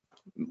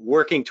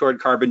working toward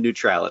carbon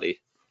neutrality.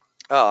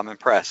 Oh, I'm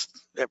impressed.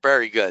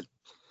 Very good.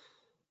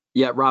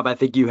 Yeah, Rob, I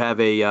think you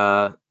have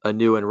a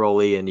new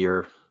enrollee in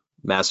your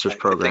master's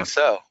program.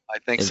 I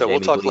think so. We'll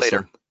talk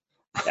later.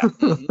 Yeah.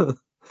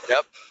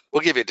 Yep.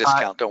 We'll give you a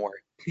discount. Don't worry.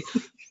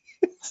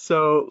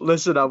 So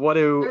listen, I want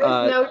to.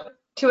 There is no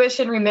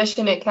tuition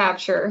remission at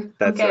Capture.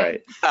 That's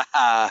right.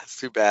 It's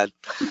too bad.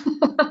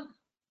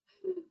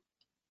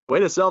 Way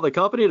to sell the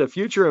company to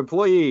future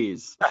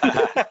employees.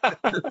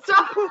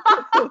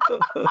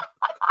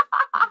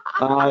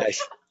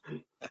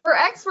 We're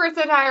experts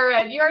in higher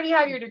ed. You already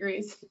have your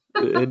degrees.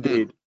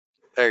 Indeed.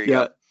 There you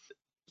go.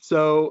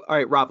 So, all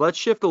right, Rob, let's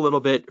shift a little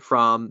bit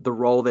from the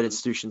role that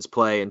institutions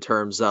play in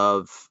terms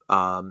of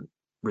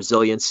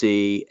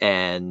resiliency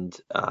and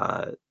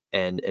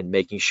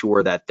making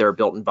sure that their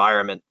built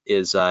environment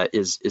is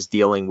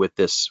dealing with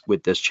this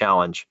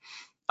challenge.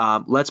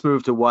 Let's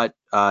move to what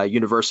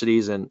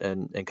universities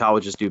and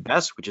colleges do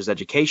best, which is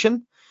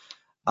education.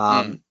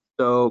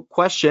 So,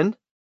 question: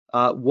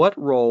 what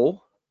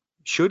role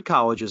should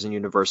colleges and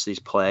universities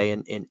play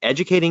in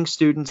educating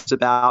students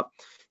about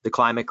the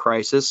climate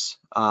crisis?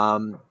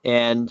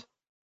 And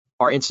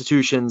are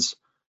institutions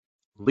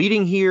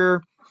leading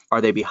here? Are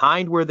they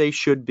behind where they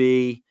should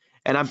be?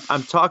 And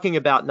I'm talking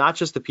about not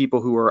just the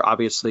people who are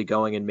obviously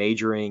going and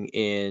majoring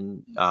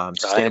in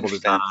sustainable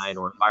design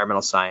or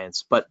environmental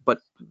science, but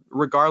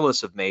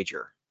regardless of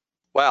major.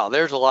 Wow,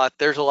 there's a lot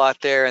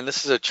there, and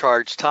this is a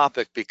charged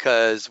topic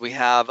because we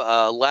have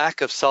a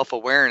lack of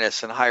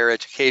self-awareness in higher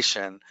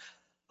education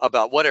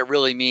about what it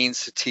really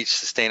means to teach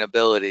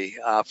sustainability.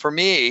 For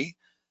me,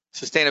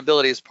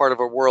 sustainability is part of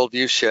a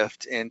worldview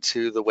shift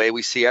into the way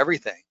we see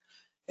everything.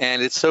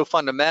 And it's so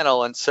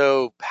fundamental and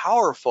so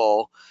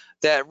powerful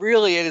that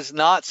really it is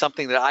not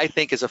something that I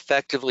think is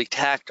effectively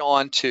tacked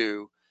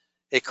onto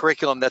a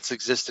curriculum that's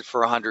existed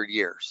for 100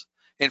 years.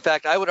 In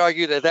fact, I would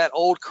argue that that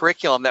old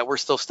curriculum that we're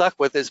still stuck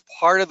with is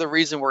part of the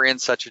reason we're in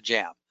such a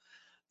jam.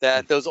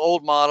 That those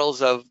old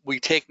models of we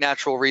take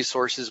natural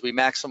resources, we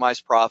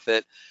maximize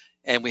profit,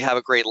 and we have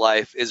a great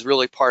life is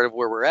really part of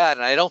where we're at.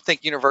 And I don't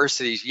think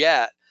universities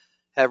yet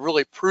have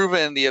really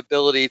proven the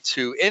ability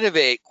to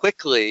innovate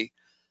quickly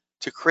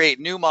to create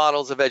new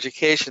models of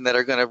education that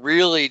are going to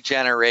really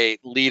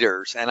generate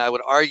leaders. And I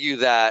would argue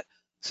that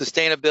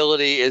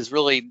sustainability is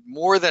really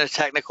more than a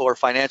technical or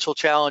financial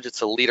challenge,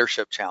 it's a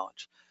leadership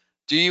challenge.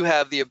 Do you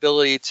have the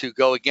ability to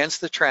go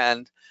against the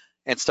trend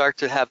and start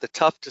to have the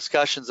tough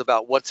discussions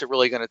about what's it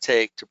really going to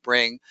take to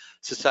bring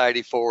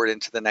society forward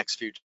into the next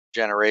few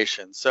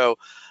generations? So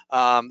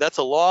that's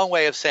a long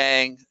way of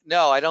saying,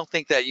 no, I don't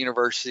think that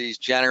universities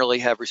generally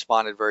have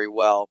responded very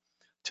well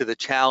to the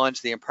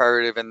challenge, the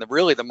imperative, and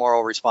really the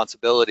moral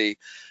responsibility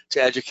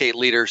to educate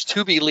leaders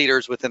to be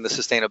leaders within the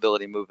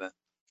sustainability movement.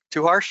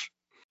 Too harsh?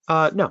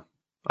 No,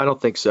 I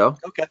don't think so.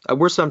 Okay.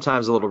 We're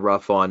sometimes a little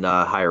rough on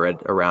higher ed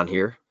around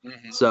here,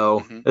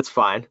 so it's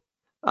fine.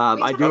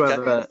 I do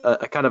have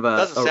a kind of a.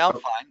 Doesn't sound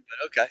fine,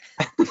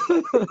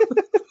 but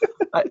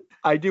okay.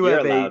 I do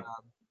have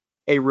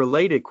a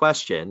related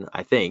question,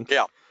 I think.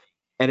 Yeah.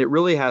 And it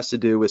really has to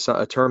do with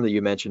a term that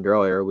you mentioned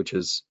earlier, which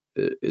is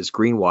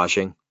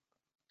greenwashing.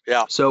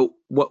 Yeah. So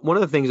one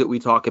of the things that we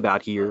talk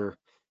about here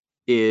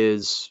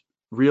is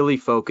really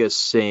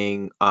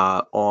focusing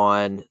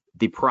on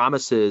the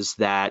promises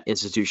that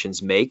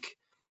institutions make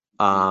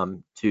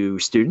to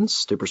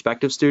students, to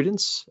prospective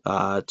students,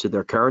 to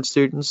their current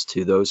students,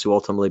 to those who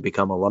ultimately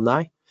become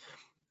alumni,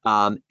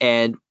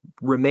 and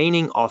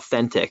remaining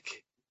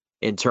authentic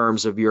in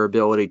terms of your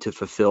ability to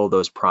fulfill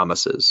those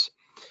promises.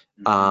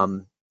 I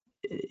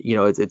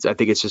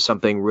think it's just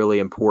something really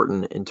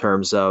important in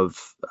terms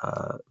of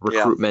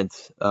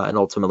recruitment and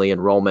ultimately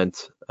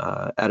enrollment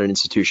at an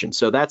institution.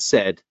 So that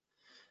said,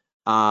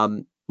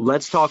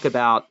 let's talk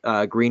about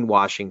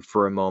greenwashing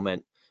for a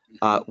moment.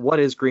 What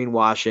is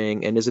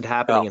greenwashing, and is it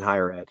happening in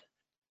higher ed?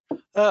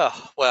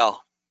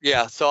 Well,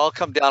 yeah. So I'll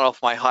come down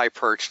off my high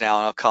perch now,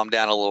 and I'll calm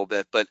down a little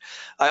bit. But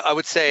I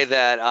would say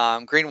that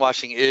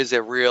greenwashing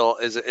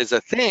is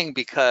a thing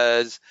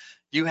because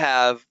you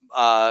have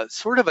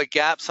sort of a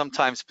gap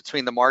sometimes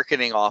between the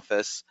marketing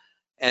office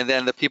and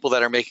then the people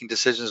that are making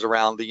decisions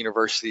around the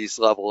university's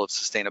level of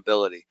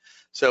sustainability.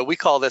 So we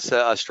call this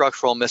a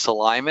structural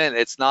misalignment.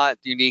 It's not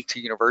unique to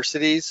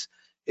universities.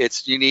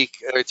 It's unique,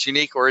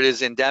 or it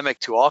is endemic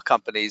to all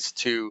companies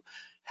to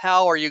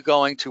how are you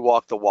going to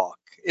walk the walk?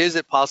 Is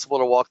it possible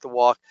to walk the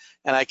walk?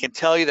 And I can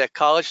tell you that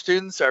college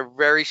students are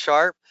very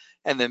sharp.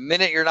 And the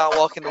minute you're not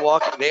walking the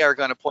walk, they are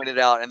going to point it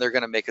out and they're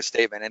going to make a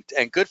statement.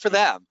 And good for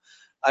them.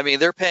 I mean,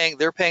 they're paying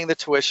the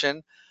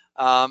tuition,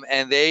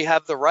 and they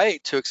have the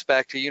right to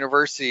expect a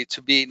university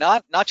to be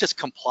not just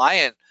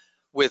compliant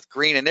with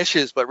green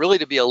initiatives, but really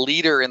to be a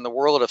leader in the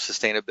world of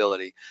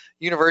sustainability.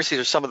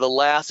 Universities are one of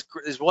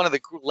the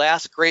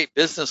last great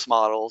business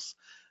models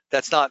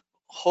that's not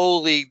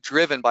wholly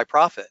driven by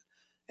profit.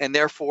 And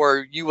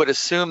therefore, you would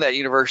assume that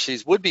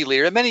universities would be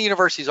leaders. And many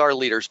universities are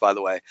leaders, by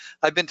the way.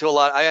 I've been to a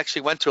lot. I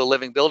actually went to a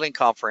Living Building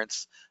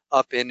conference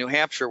up in New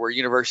Hampshire where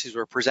universities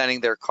were presenting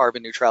their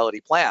carbon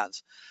neutrality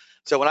plans.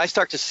 So when I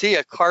start to see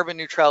a carbon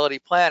neutrality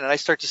plan and I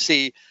start to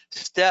see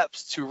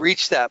steps to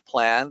reach that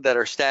plan that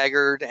are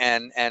staggered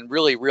and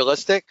really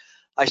realistic,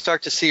 I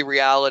start to see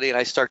reality, and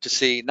I start to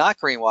see not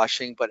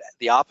greenwashing, but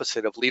the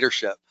opposite of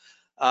leadership.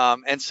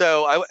 And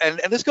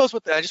this goes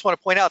with, I just want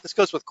to point out, this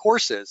goes with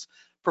courses.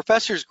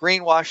 Professors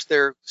greenwash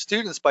their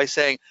students by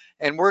saying,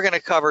 and we're going to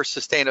cover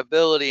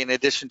sustainability in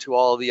addition to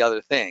all of the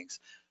other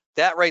things.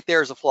 That right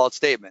there is a flawed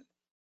statement.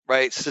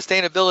 Right?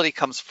 Sustainability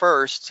comes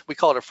first. We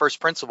call it a first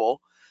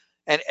principle.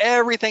 And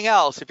everything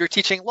else, if you're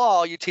teaching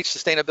law, you teach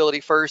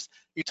sustainability first.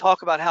 You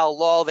talk about how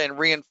law then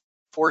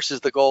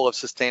reinforces the goal of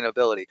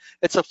sustainability.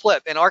 It's a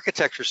flip. In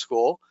architecture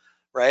school,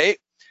 right?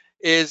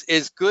 Is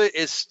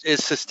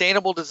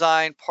sustainable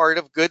design part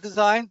of good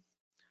design?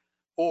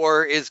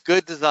 Or is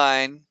good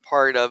design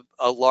part of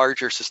a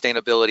larger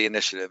sustainability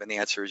initiative? And the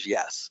answer is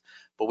yes.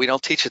 But we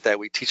don't teach it that.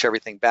 We teach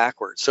everything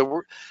backwards.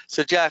 So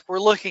Jack, we're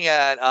looking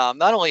at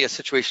not only a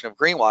situation of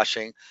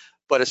greenwashing,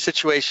 but a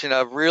situation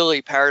of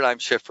really paradigm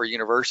shift for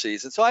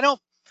universities. And so I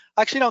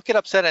actually don't get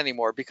upset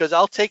anymore, because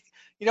I'll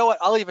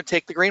even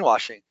take the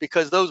greenwashing,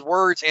 because those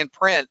words in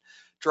print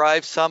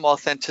drive some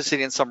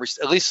authenticity and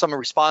at least some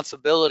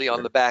responsibility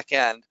on the back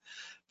end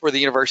for the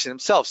university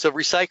themselves. So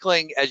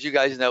recycling, as you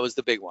guys know, is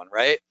the big one,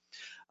 right?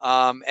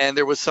 And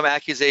there was some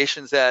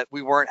accusations that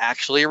we weren't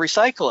actually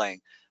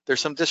recycling.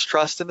 There's some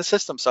distrust in the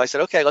system. So I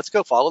said, okay, let's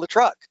go follow the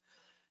truck.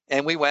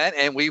 And we went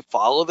and we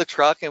followed the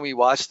truck and we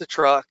watched the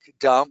truck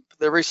dump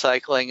the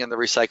recycling in the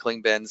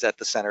recycling bins at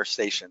the center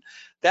station.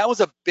 That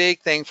was a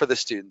big thing for the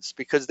students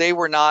because they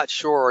were not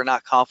sure or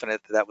not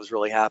confident that that was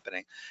really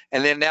happening.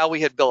 And then now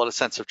we had built a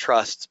sense of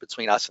trust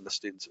between us and the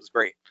students. It was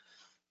great.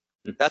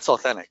 That's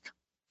authentic.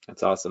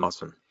 That's awesome.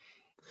 Awesome.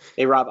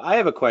 Hey Rob, I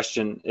have a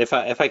question, if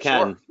I Sure.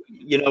 can.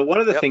 One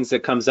of the Yep. things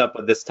that comes up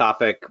with this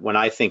topic when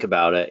I think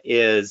about it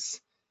is,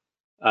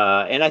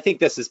 and I think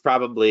this is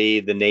probably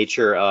the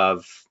nature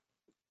of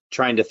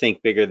trying to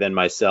think bigger than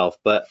myself,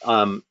 but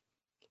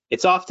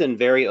it's often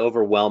very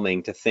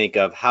overwhelming to think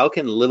of how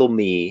can little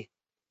me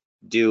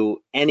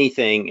do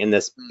anything in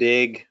this Mm.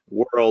 big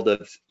world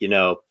of,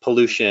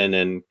 pollution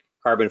and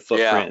carbon Yeah.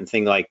 footprint and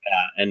things like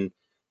that. And,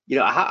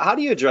 how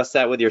do you address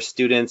that with your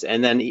students?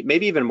 And then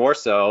maybe even more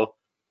so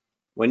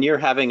when you're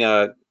having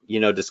a,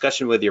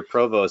 discussion with your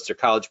provost or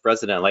college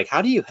president, like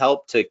how do you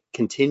help to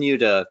continue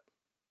to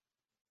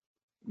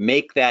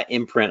make that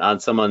imprint on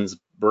someone's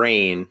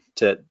brain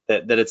that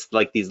it's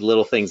like these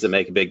little things that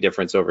make a big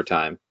difference over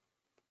time?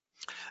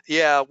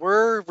 Yeah,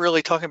 we're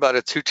really talking about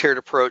a two-tiered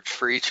approach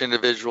for each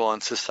individual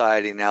in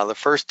society now. The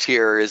first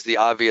tier is the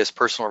obvious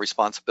personal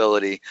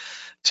responsibility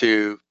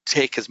to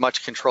take as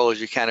much control as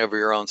you can over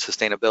your own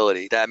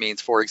sustainability. That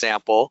means, for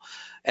example,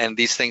 and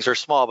these things are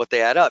small, but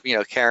they add up,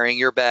 carrying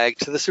your bag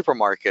to the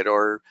supermarket,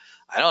 or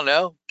I don't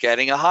know,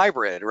 getting a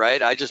hybrid,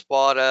 right? I just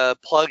bought a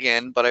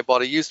plug-in, but I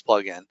bought a used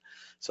plug-in.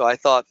 So I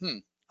thought,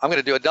 I'm going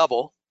to do a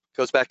double.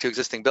 Goes back to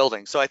existing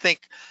buildings. So I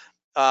think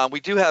we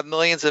do have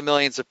millions and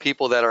millions of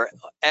people that are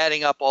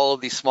adding up all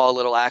of these small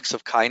little acts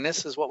of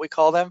kindness, is what we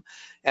call them.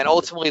 And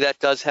ultimately, that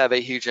does have a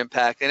huge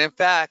impact. And in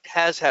fact,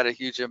 has had a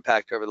huge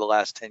impact over the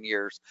last 10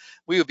 years.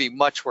 We would be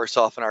much worse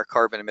off in our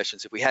carbon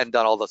emissions if we hadn't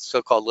done all the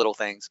so-called little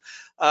things.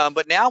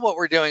 But now what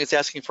we're doing is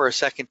asking for a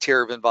second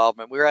tier of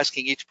involvement. We're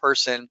asking each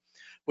person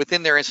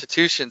within their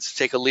institutions to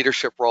take a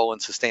leadership role in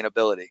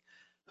sustainability.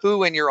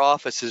 Who in your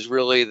office is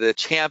really the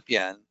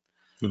champion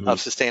Mm-hmm. of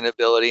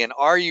sustainability, and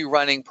are you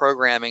running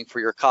programming for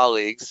your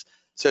colleagues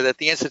so that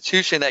the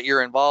institution that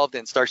you're involved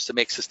in starts to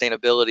make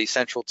sustainability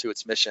central to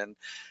its mission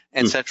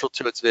and central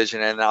to its vision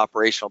and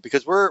operational?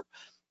 Because we're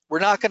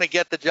not going to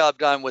get the job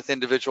done with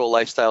individual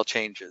lifestyle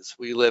changes.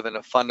 We live in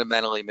a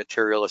fundamentally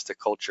materialistic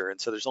culture, and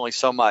so there's only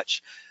so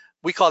much.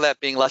 We call that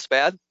being less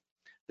bad.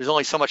 There's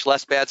only so much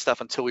less bad stuff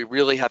until we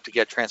really have to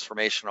get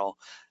transformational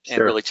and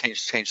Sure. really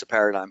change the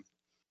paradigm.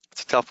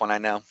 It's a tough one, I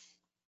know.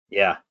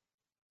 Yeah,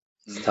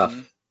 it's tough.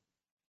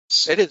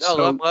 It is. Oh,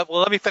 So,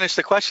 well, let me finish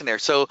the question there.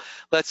 So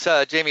let's,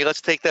 Jamie,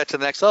 let's take that to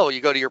the next level. You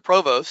go to your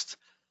provost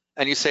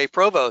and you say,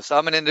 Provost,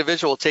 I'm an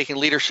individual taking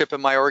leadership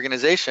in my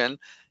organization,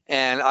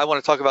 and I want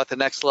to talk about the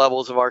next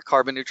levels of our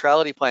carbon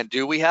neutrality plan.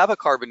 Do we have a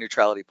carbon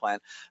neutrality plan?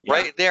 Yeah.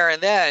 Right there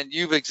and then,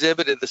 you've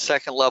exhibited the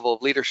second level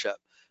of leadership.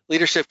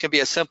 Leadership can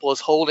be as simple as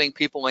holding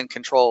people in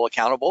control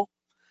accountable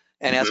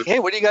and Mm-hmm. asking, hey,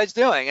 what are you guys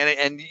doing?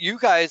 And you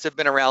guys have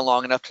been around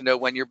long enough to know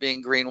when you're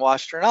being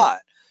greenwashed or not.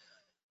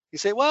 You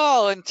say,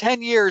 well, in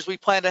 10 years, we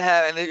plan to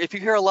have, and if you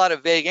hear a lot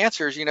of vague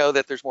answers, you know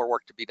that there's more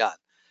work to be done.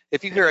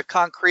 If you hear a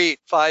concrete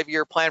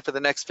 5-year plan for the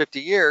next 50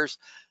 years,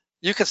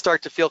 you can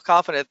start to feel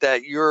confident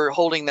that you're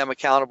holding them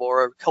accountable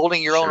or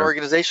holding your own Sure.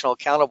 organizational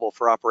accountable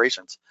for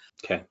operations.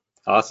 Okay.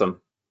 Awesome.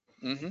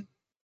 Mm-hmm.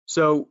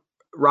 so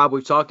Rob,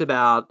 we've talked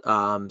about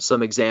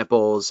some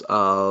examples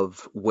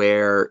of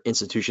where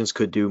institutions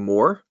could do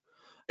more.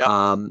 Yep.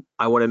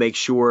 I want to make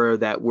sure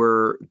that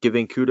we're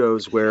giving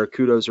kudos where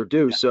kudos are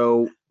due. Yeah.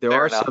 So there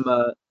Fair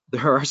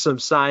are some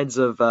signs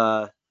of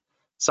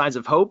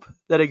hope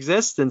that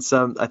exist, and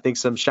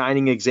some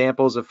shining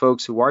examples of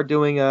folks who are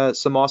doing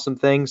some awesome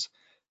things.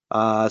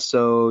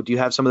 So do you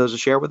have some of those to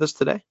share with us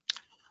today?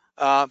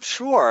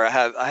 Sure, I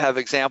have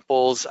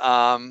examples.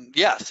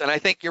 Yes, and I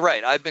think you're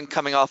right. I've been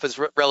coming off as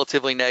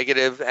relatively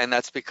negative, and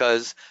that's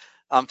because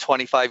I'm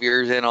 25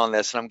 years in on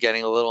this and I'm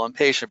getting a little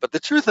impatient. But the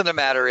truth of the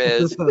matter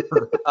is,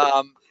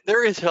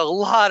 there is a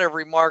lot of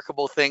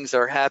remarkable things that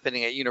are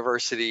happening at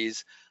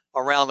universities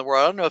around the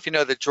world. I don't know if you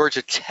know that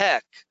Georgia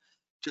Tech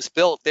just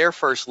built their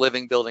first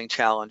Living Building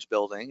Challenge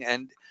building,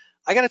 and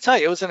I got to tell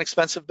you, it was an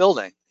expensive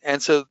building. And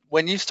so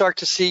when you start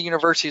to see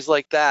universities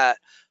like that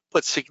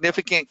put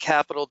significant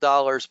capital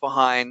dollars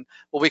behind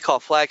what we call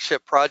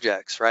flagship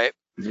projects, right?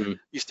 Mm-hmm.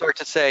 You start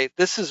to say,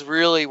 this is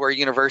really where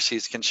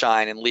universities can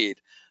shine and lead.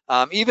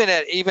 Even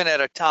at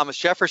a Thomas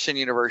Jefferson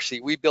University,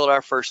 we built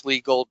our first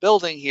LEED Gold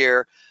building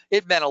here.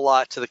 It meant a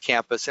lot to the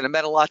campus, and it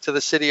meant a lot to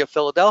the city of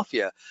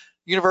Philadelphia.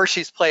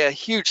 Universities play a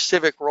huge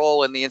civic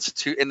role in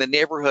the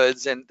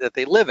neighborhoods and that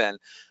they live in.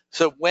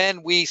 So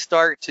when we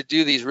start to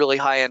do these really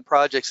high-end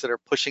projects that are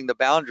pushing the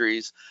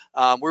boundaries,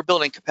 we're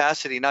building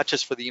capacity not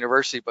just for the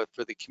university, but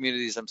for the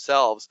communities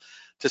themselves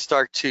to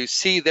start to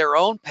see their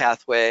own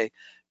pathway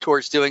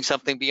towards doing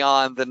something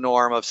beyond the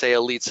norm of, say,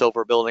 a LEED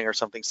Silver building or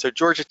something. So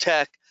Georgia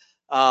Tech,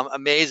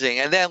 amazing.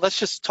 And then let's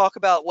just talk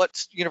about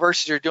what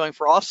universities are doing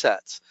for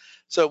offsets.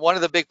 So one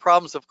of the big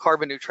problems of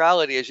carbon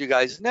neutrality, as you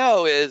guys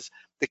know, is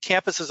the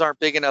campuses aren't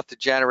big enough to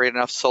generate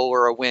enough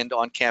solar or wind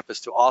on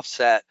campus to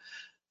offset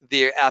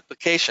the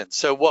application.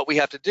 So what we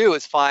have to do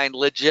is find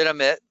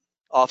legitimate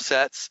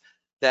offsets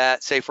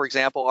that, say, for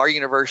example, our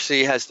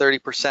university has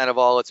 30% of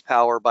all its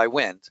power by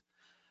wind.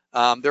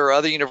 There are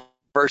other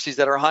universities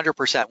that are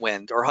 100%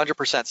 wind or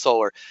 100%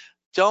 solar.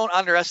 Don't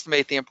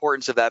underestimate the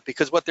importance of that,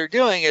 because what they're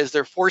doing is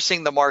they're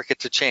forcing the market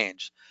to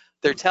change.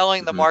 They're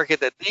telling the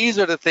market that these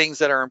are the things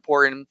that are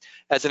important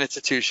as an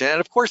institution. And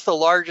of course, the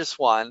largest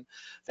one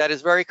that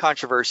is very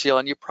controversial,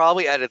 and you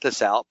probably edit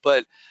this out,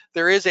 but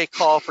there is a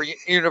call for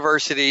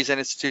universities and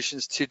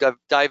institutions to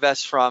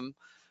divest from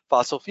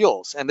fossil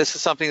fuels. And this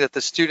is something that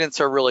the students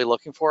are really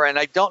looking for. And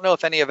I don't know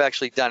if any have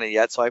actually done it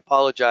yet, so I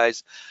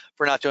apologize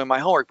for not doing my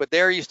homework. But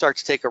there you start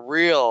to take a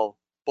real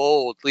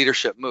bold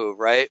leadership move,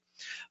 right?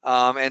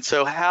 And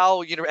so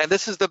how, and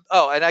this is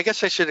and I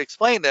guess I should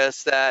explain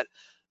this, that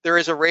there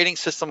is a rating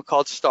system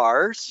called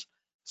STARS.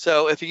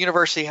 So if a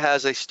university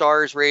has a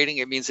STARS rating,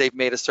 it means they've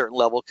made a certain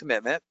level of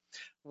commitment.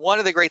 One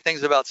of the great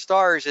things about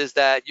STARS is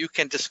that you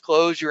can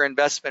disclose your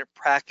investment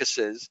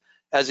practices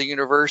as a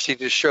university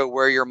to show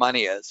where your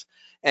money is.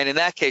 And in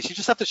that case, you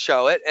just have to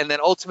show it. And then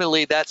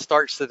ultimately that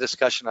starts the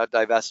discussion of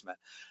divestment.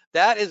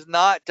 That is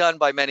not done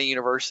by many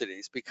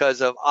universities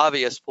because of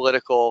obvious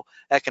political,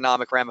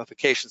 economic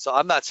ramifications. So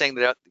I'm not saying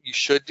that you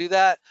should do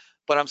that,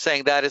 but I'm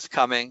saying that is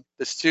coming.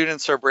 The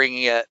students are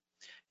bringing it,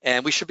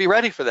 and we should be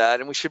ready for that.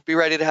 And we should be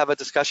ready to have a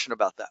discussion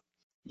about that.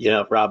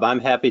 Rob, I'm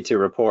happy to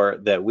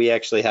report that we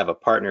actually have a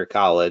partner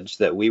college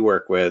that we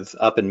work with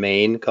up in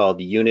Maine called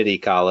Unity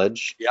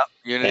College. Yep,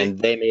 Unity. And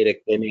they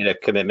made a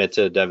commitment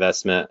to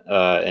divestment,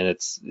 and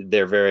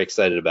they're very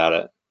excited about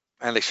it.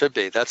 And they should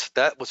be.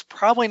 That was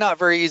probably not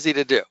very easy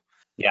to do.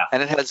 Yeah.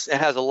 And it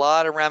has a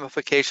lot of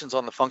ramifications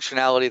on the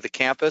functionality of the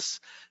campus,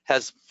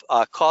 has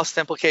cost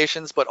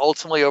implications, but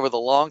ultimately over the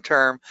long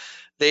term,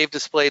 they've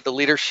displayed the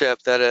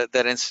leadership that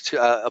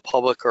a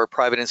public or a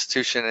private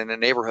institution in a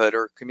neighborhood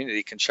or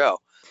community can show.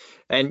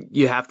 And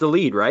you have to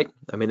lead, right?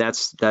 I mean,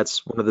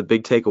 that's one of the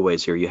big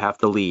takeaways here. You have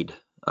to lead,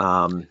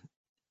 and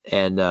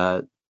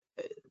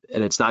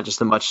it's not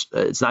just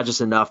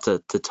enough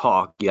to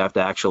talk. You have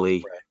to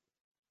actually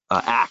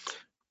act.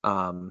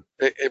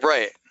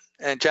 Right.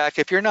 And Jack,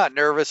 if you're not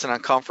nervous and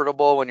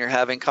uncomfortable when you're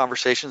having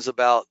conversations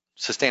about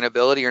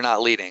sustainability, you're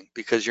not leading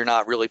because you're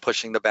not really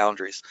pushing the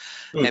boundaries.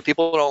 And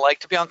people don't like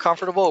to be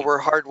uncomfortable.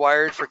 We're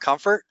hardwired for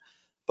comfort.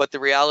 But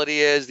the reality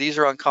is these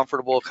are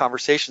uncomfortable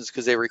conversations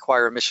because they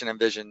require mission and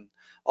vision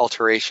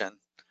alteration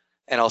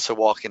and also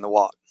walking the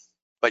walk.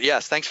 But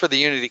yes, thanks for the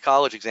Unity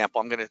College example.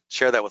 I'm going to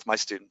share that with my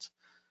students.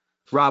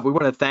 Rob, we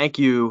want to thank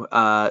you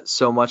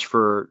so much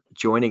for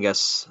joining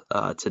us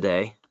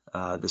today.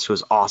 This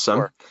was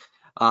awesome.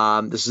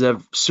 Sure. This is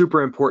a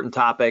super important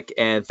topic,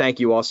 and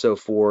thank you also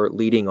for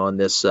leading on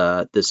this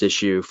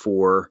issue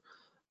for,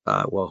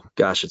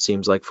 it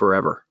seems like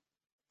forever.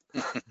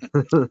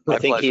 I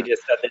think he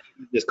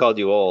just called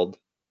you old.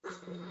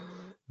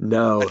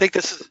 No. I think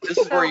this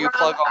is where you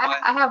plug all my...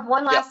 I have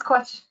one last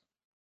question.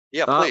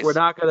 Yeah, please. We're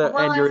not going to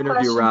end your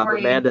interview, Rob.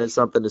 Amanda has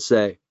something to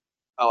say.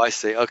 Oh, I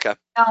see. Okay.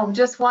 No,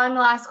 just one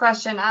last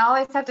question. I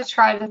always have to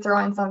try to throw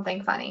in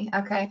something funny.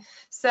 Okay.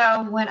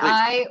 So when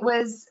I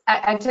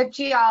took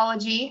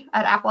geology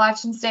at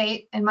Appalachian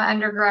State in my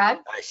undergrad.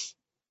 Nice.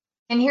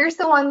 And here's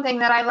the one thing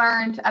that I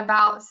learned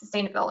about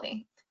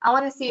sustainability. I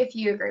want to see if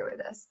you agree with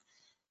this.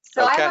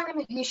 So I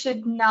learned that you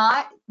should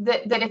not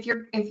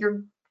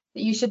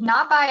you should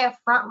not buy a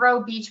front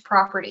row beach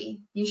property.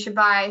 You should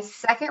buy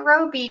second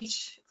row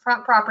beach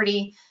front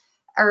property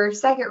or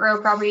second row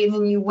property, and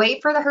then you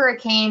wait for the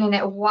hurricane and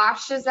it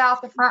washes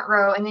out the front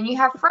row, and then you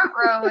have front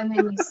row, and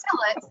then you sell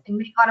it and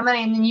make a lot of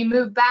money, and then you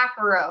move back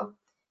a row.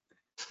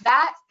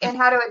 That and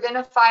how to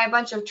identify a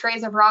bunch of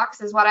trays of rocks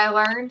is what I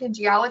learned in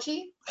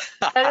geology.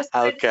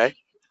 Okay.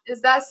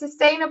 Is that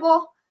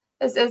sustainable?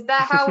 Is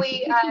that how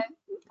we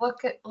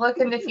look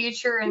in the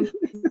future and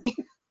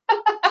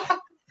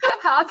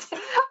how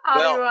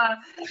to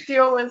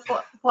deal with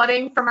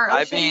flooding from our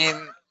oceans? I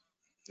mean,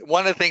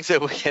 one of the things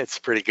it's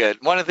pretty good.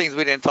 One of the things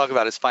we didn't talk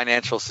about is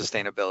financial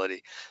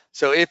sustainability.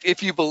 So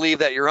if you believe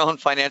that your own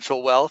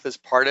financial wealth is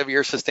part of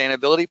your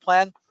sustainability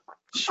plan,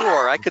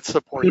 sure, I could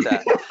support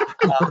that.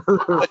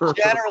 But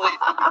generally,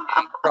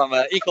 from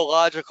an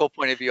ecological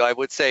point of view, I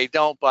would say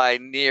don't buy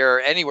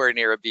anywhere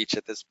near a beach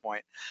at this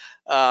point.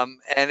 And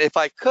if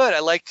I could,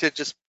 I'd like to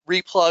just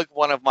replug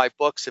one of my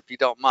books, if you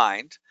don't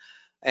mind.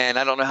 And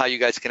I don't know how you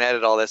guys can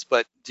edit all this,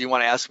 but do you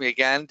want to ask me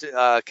again?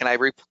 Can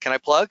I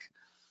plug?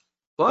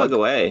 Plug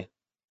away.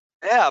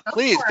 Yeah,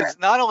 please, because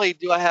not only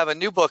do I have a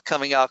new book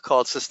coming out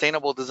called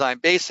Sustainable Design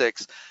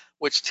Basics,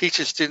 which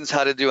teaches students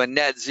how to do a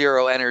net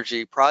zero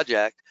energy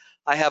project,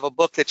 I have a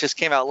book that just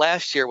came out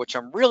last year, which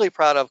I'm really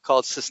proud of,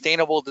 called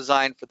Sustainable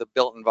Design for the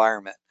Built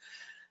Environment.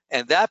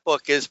 And that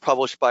book is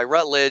published by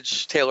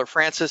Routledge Taylor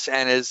Francis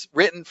and is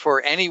written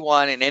for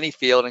anyone in any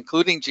field,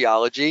 including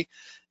geology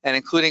and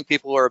including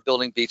people who are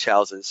building beach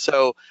houses.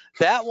 So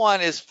that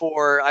one is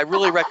I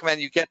really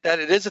recommend you get that.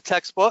 It is a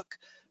textbook.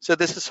 So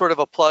this is sort of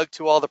a plug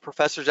to all the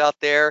professors out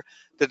there,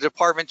 the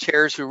department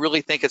chairs who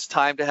really think it's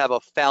time to have a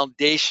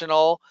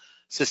foundational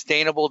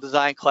sustainable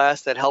design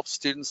class that helps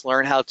students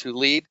learn how to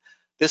lead.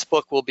 This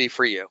book will be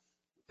for you.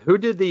 Who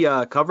did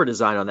the cover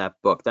design on that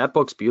book? That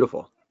book's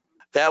beautiful.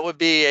 That would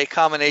be a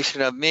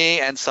combination of me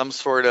and some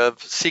sort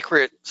of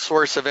secret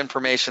source of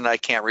information I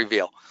can't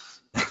reveal.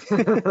 How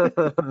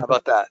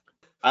about that?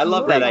 I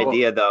love that Very cool.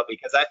 idea though,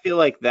 because I feel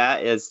like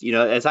that is,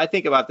 as I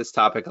think about this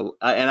topic,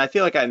 and I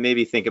feel like I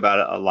maybe think about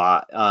it a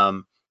lot.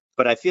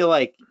 But I feel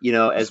like,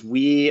 as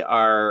we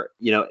are,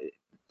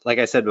 like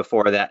I said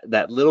before,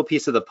 that little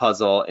piece of the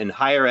puzzle in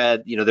higher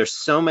ed, there's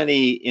so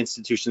many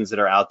institutions that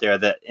are out there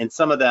and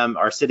some of them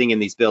are sitting in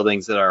these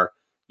buildings that are,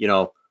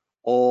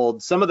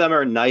 old. Some of them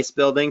are nice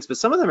buildings, but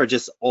some of them are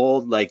just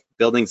old, like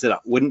buildings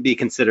that wouldn't be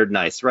considered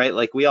nice, right?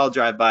 Like we all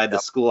drive by the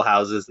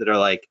schoolhouses that are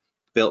like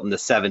built in the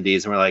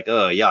 70s and we're like,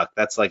 oh, yuck,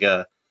 that's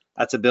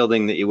a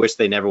building that you wish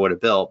they never would have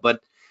built. But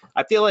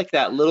I feel like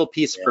that little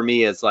piece for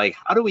me is like,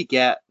 how do we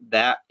get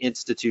that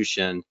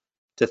institution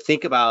to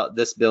think about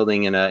this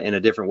building in a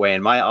different way?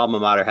 And my alma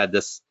mater had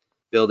this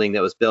building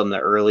that was built in the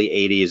early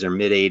 80s or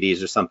mid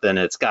 80s or something. And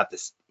it's got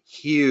this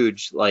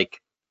huge like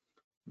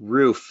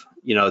roof,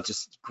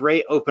 just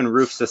great open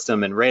roof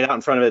system. And right out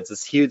in front of it, it's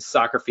this huge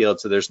soccer field.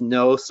 So there's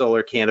no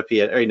solar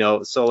canopy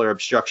or, solar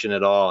obstruction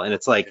at all. And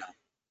it's like,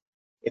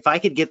 if I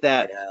could get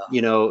that,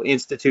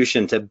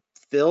 institution to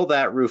fill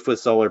that roof with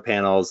solar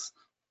panels,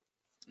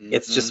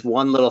 it's just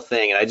one little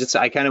thing. And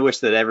I kind of wish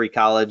that every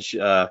college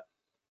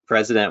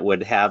president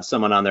would have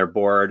someone on their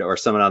board or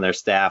someone on their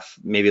staff,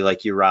 maybe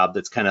like you, Rob,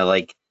 that's kind of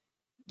like,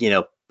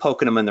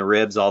 poking them in the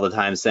ribs all the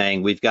time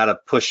saying, we've got to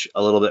push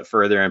a little bit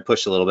further and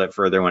push a little bit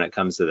further when it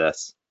comes to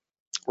this.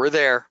 We're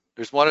there.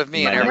 There's one of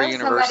me in every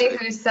university.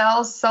 Somebody who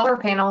sells solar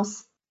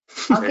panels.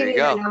 I'll give you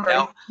their number.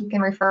 Now, you can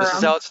refer this them.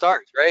 is how it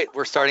starts, right?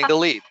 We're starting to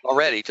lead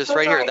already. Just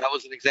right here. That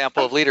was an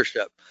example of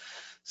leadership.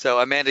 So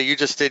Amanda, you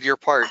just did your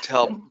part to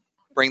help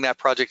bring that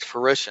project to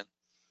fruition.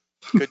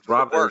 Good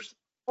work.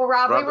 Well,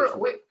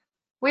 Rob,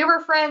 we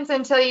were friends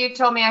until you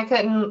told me I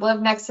couldn't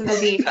live next to the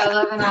beach. I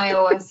live in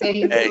Iowa, so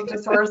you moved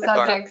to sore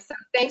subjects. So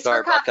thanks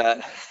Sorry for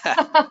coming.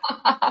 about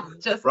that.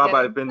 Just Rob,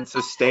 kidding. I've been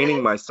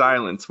sustaining my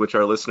silence, which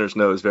our listeners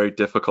know is very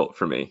difficult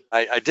for me.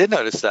 I did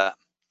notice that.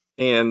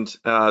 And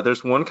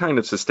there's one kind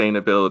of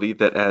sustainability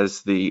that,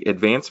 as the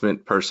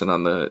advancement person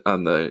on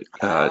the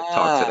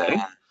talk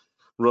today,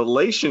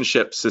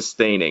 relationship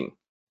sustaining,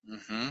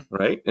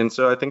 right? And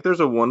so I think there's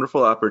a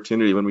wonderful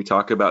opportunity when we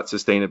talk about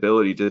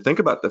sustainability to think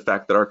about the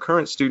fact that our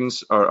current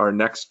students are our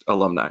next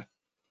alumni.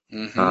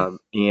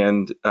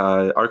 And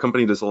our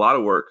company does a lot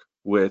of work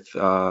with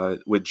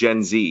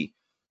Gen Z,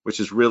 which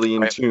is really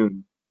in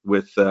tune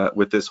with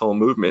this whole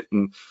movement.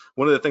 And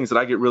one of the things that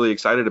I get really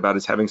excited about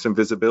is having some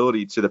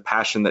visibility to the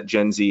passion that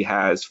Gen Z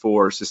has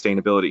for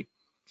sustainability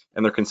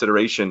and their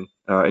consideration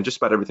in just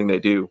about everything they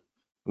do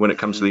when it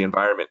comes to the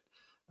environment.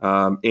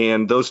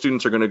 And those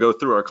students are going to go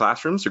through our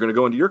classrooms, they're going to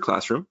go into your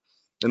classroom,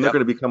 and they're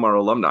going to become our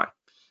alumni.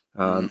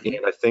 And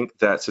I think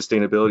that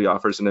sustainability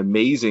offers an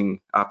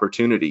amazing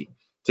opportunity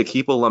to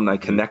keep alumni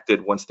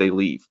connected once they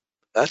leave.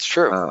 That's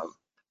true.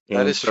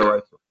 That is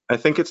true. I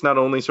think it's not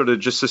only sort of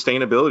just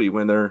sustainability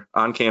when they're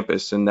on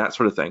campus and that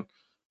sort of thing,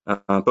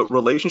 but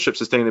relationship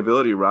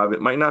sustainability, Rob.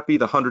 It might not be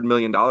the $100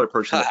 million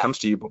person that comes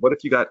to you, but what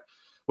if you got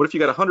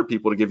 100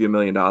 people to give you $1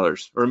 million, or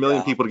 1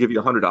 million people to give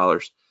you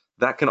 $100?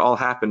 That can all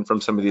happen from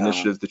some of the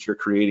initiatives that you're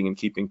creating and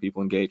keeping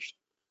people engaged.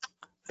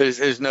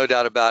 There's no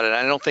doubt about it.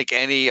 I don't think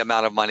any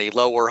amount of money,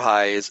 low or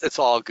high, it's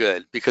all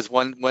good, because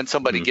when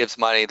somebody gives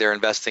money, they're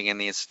investing in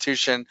the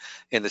institution,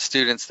 in the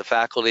students, the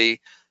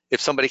faculty. If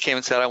somebody came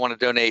and said, I want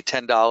to donate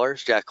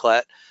 $10, Jack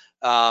Klett,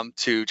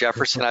 to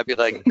Jefferson, I'd be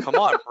like, come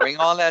on, bring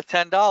on that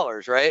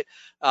 $10, right?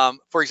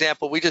 For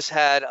example, we just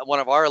had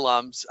one of our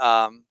alums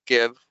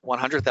give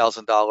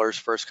 $100,000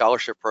 for a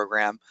scholarship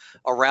program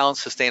around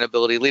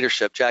sustainability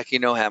leadership. Jack, you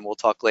know him, we'll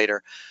talk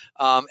later.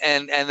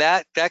 And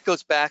that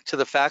goes back to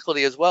the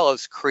faculty as well,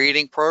 as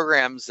creating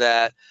programs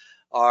that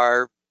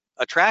are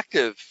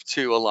attractive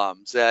to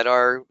alums, that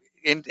are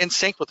in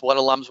sync with what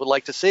alums would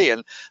like to see.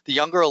 And the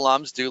younger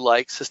alums do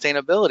like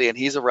sustainability, and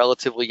he's a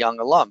relatively young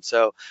alum.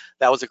 So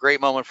that was a great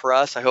moment for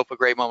us. I hope a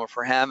great moment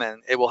for him,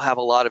 and it will have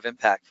a lot of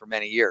impact for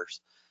many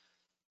years.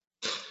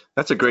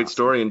 That's a great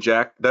story. And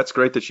Jack, that's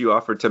great that you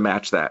offered to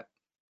match that.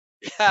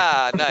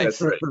 Yeah, nice.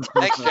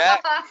 Thanks,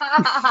 Jack.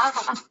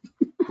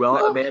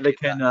 Well,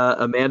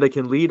 Amanda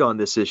can lead on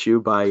this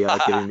issue by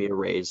giving me a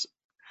raise.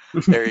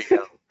 There you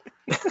go.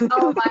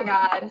 Oh my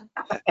God.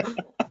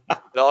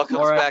 It all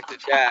comes back to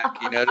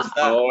Jack. You notice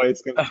that?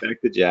 Always comes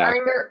back to Jack.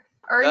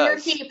 Earn your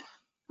keep.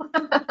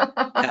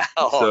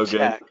 So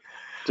good.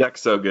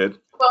 Jack's so good.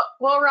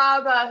 Well,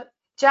 Rob,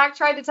 Jack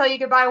tried to tell you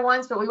goodbye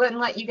once, but we wouldn't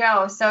let you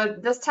go. So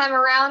this time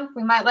around,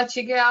 we might let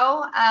you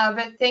go.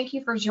 But thank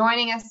you for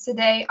joining us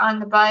today on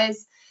The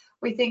Buzz.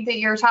 We think that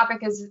your topic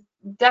is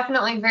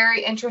definitely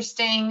very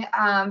interesting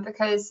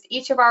because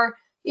each of our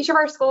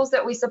schools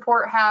that we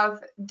support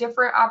have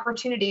different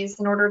opportunities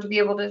in order to be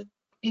able to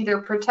either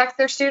protect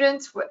their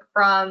students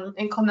from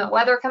inclement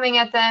weather coming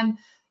at them,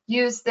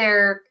 use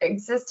their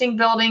existing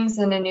buildings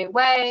in a new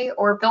way,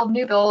 or build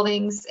new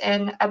buildings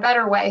in a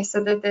better way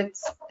so that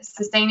it's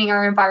sustaining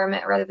our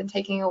environment rather than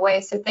taking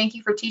away. So thank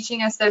you for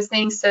teaching us those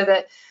things so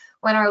that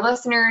when our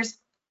listeners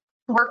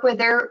work with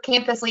their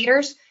campus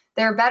leaders,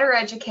 they're better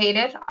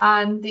educated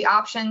on the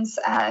options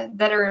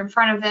that are in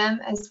front of them,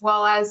 as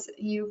well as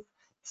you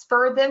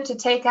spurred them to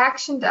take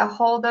action to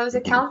hold those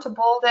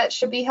accountable that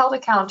should be held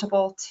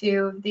accountable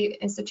to the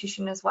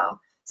institution as well.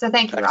 So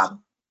thank you, Rob.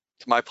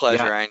 It's my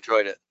pleasure. Yeah. I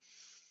enjoyed it.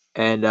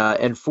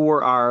 And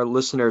for our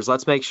listeners,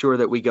 let's make sure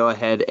that we go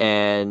ahead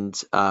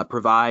and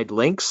provide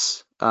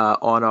links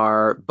on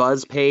our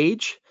Buzz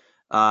page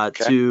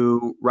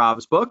to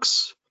Rob's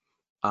books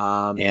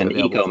and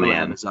available through EcoMan.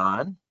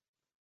 Amazon.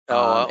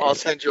 I'll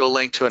send you a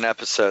link to an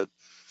episode.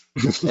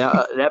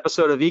 An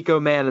episode of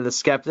EcoMan and the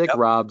Skeptic,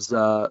 Rob's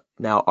now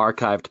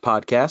archived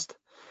podcast.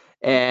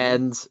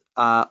 And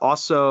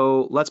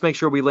also, let's make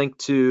sure we link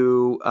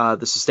to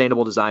the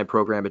Sustainable Design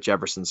Program at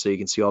Jefferson, so you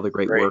can see all the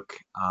great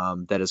work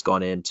that has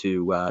gone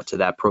into to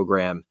that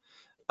program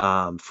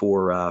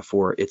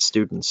for its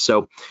students.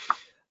 So,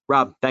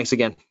 Rob, thanks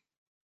again.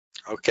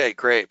 Okay,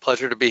 great.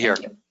 Pleasure to be here.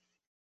 Thank you.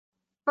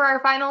 For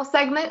our final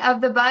segment of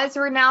the Buzz,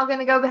 we're now going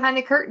to go behind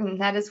the curtain.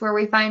 That is where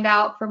we find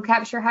out from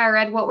Capture Higher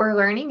Ed what we're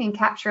learning in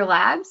Capture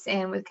Labs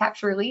and with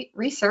Capture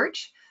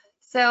Research.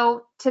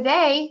 So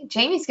today,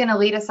 Jamie's going to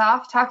lead us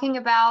off talking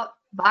about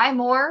buy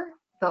more,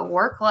 but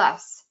work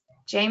less.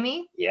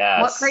 Jamie,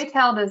 what great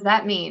hell does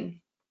that mean?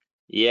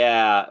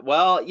 Yeah,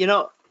 well,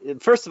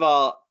 first of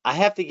all, I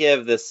have to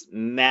give this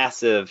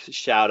massive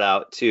shout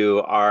out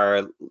to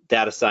our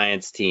data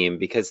science team,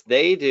 because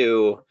they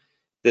do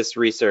this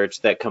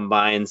research that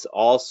combines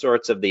all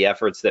sorts of the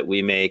efforts that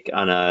we make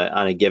on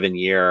a given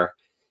year,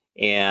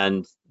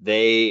 and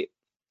they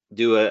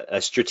do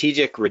a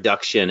strategic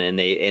reduction, and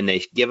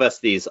they give us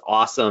these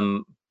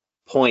awesome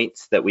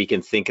points that we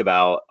can think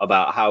about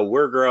how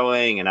we're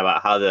growing and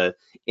about how the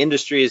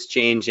industry is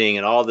changing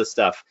and all this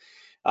stuff.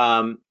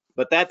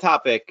 But that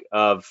topic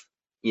of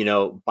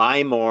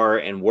buy more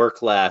and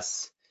work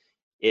less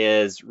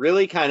is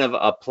really kind of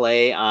a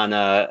play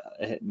on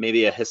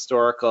maybe a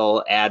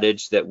historical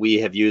adage that we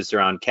have used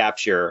around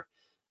Capture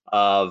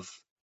of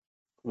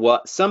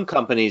what some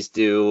companies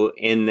do,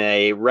 and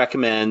they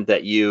recommend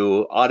that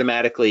you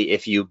automatically,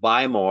 if you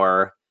buy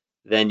more,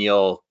 then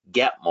you'll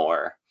get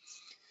more.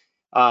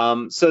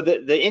 So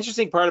the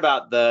interesting part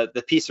about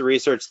the piece of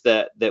research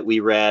that we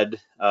read,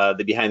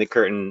 the behind the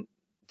curtain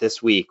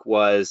this week,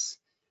 was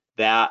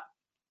that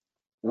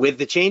with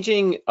the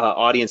changing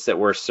audience that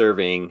we're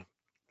serving,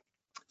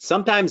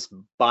 sometimes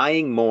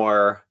buying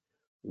more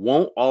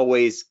won't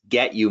always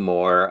get you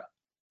more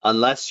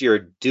unless you're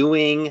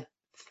doing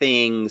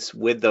things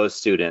with those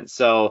students.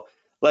 So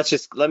let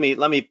me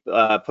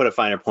put a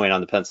finer point on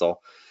the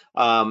pencil.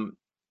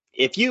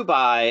 If you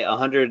buy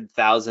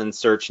 100,000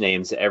 search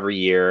names every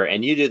year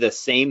and you do the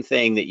same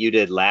thing that you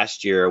did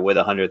last year with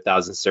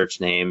 100,000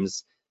 search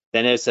names,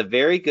 then it's a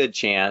very good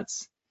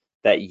chance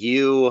that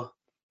you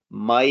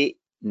might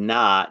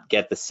not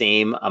get the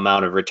same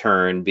amount of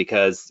return,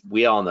 because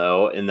we all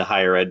know in the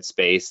higher ed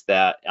space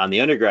that on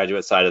the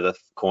undergraduate side of the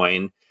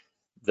coin,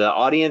 the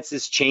audience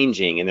is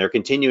changing and they're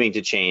continuing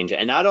to change.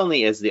 And not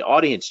only is the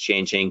audience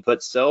changing,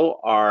 but so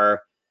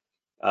are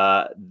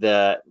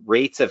the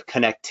rates of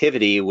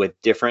connectivity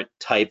with different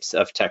types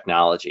of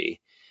technology.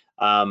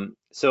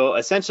 So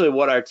essentially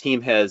what our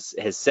team has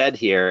said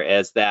here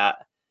is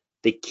that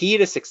the key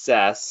to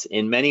success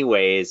in many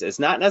ways is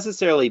not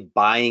necessarily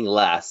buying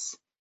less,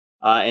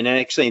 and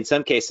actually in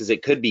some cases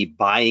it could be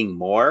buying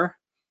more,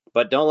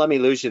 but don't let me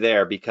lose you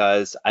there,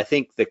 because I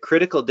think the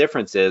critical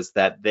difference is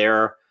that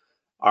there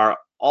are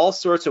all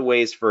sorts of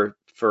ways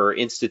for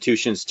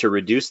institutions to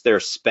reduce their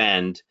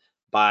spend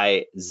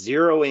by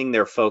zeroing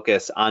their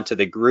focus onto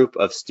the group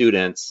of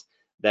students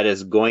that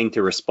is going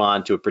to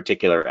respond to a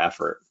particular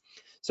effort.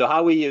 So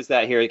how we use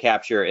that here at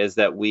Capture is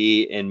that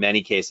we, in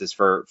many cases,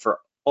 for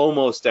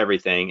almost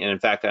everything, and in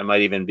fact, I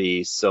might even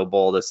be so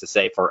bold as to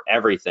say for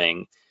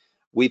everything,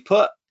 we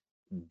put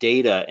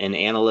data and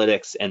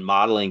analytics and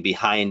modeling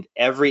behind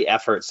every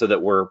effort so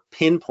that we're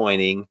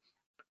pinpointing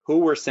who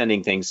we're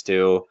sending things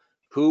to,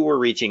 who we're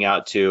reaching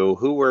out to,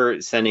 who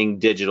we're sending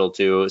digital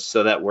to,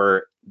 so that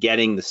we're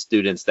getting the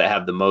students that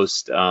have the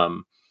most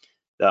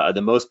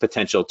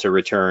potential to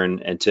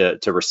return and to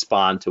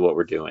respond to what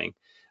we're doing.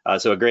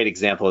 So a great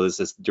example of this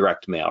is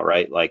direct mail,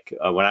 right? Like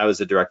when I was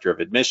the director of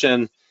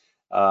admission,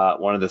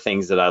 one of the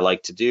things that I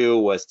like to do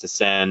was to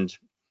send.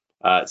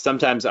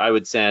 Sometimes I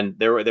would send.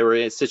 There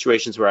were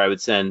situations where I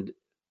would send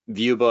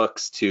view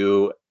books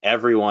to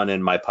everyone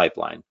in my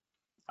pipeline.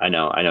 I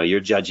know you're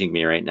judging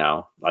me right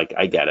now. Like,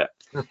 I get it.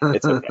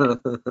 It's okay.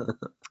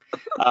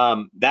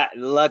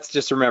 Let's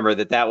just remember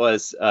that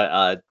was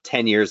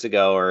 10 years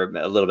ago, or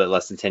a little bit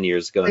less than 10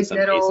 years ago in some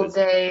cases. The good old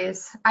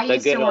days. I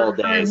used to work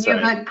for a view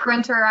book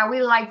printer.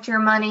 We liked your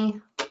money.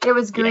 It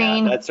was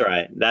green.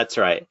 Yeah, that's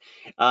right.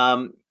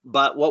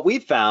 But what we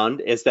found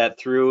is that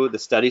through the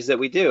studies that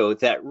we do,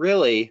 that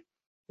really,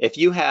 if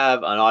you have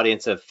an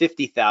audience of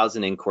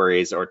 50,000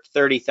 inquiries or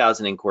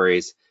 30,000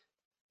 inquiries,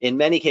 in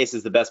many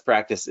cases, the best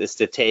practice is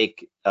to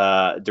take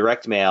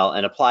direct mail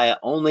and apply it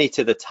only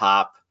to the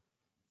top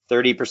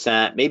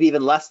 30%, maybe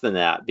even less than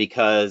that,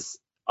 because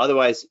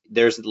otherwise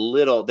there's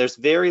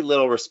very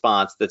little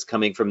response that's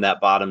coming from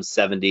that bottom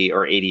 70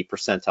 or 80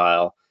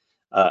 percentile,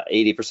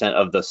 80%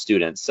 of the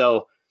students.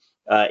 So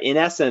in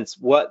essence,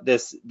 what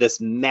this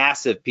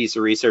massive piece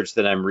of research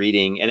that I'm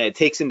reading, and it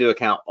takes into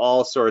account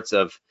all sorts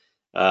of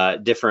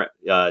different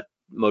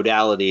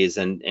modalities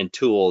and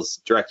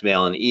tools, direct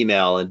mail and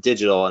email and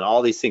digital and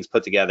all these things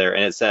put together.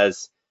 And it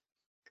says,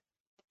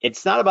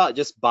 it's not about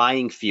just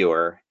buying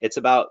fewer. It's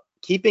about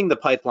keeping the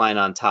pipeline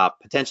on top,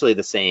 potentially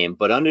the same,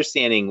 but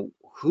understanding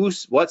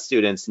what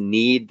students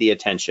need the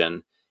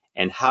attention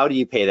and how do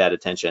you pay that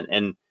attention.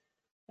 And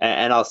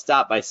I'll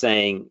stop by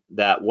saying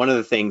that one of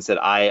the things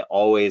that I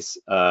always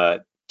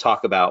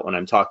talk about when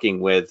I'm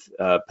talking with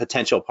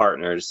potential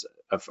partners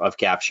of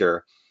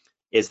Capture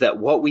is that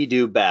what we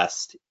do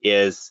best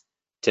is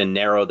to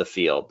narrow the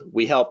field.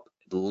 We help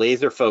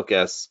laser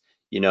focus,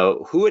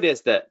 who it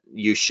is that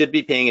you should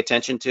be paying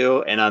attention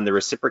to. And on the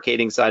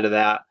reciprocating side of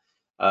that,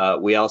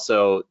 we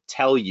also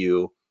tell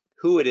you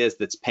who it is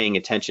that's paying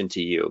attention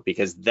to you,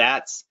 because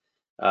that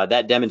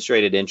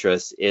demonstrated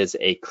interest is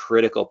a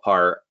critical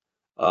part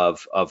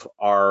of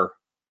our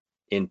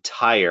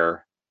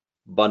entire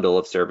bundle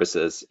of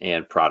services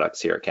and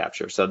products here at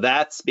Capture. So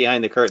that's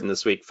behind the curtain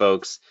this week,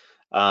 folks.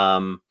 It's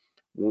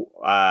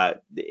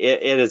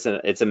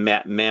a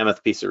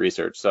mammoth piece of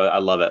research, so I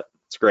love it.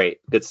 It's great,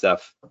 good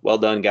stuff. Well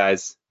done,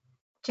 guys.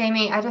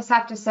 Jamie, I just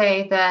have to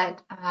say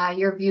that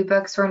your view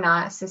books were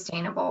not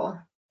sustainable.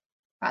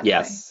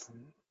 Yes,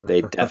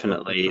 they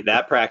definitely.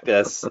 That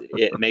practice,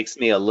 it makes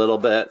me a little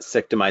bit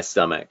sick to my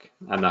stomach.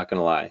 I'm not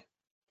gonna lie.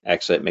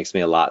 Actually, it makes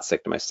me a lot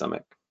sick to my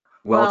stomach.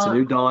 Well, it's a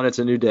new dawn. It's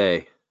a new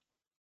day.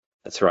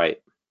 That's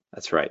right.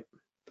 That's right.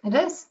 It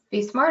is.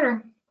 Be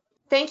smarter.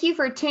 Thank you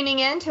for tuning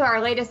in to our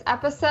latest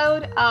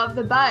episode of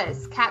The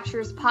Buzz,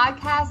 Capture's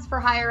podcast for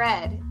higher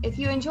ed. If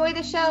you enjoy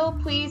the show,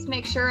 please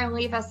make sure and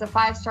leave us a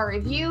 5-star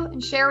review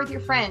and share with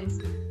your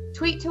friends.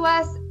 Tweet to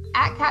us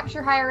at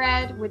Capture Higher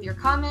Ed with your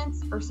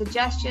comments or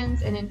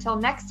suggestions. And until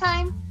next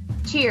time,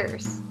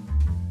 cheers.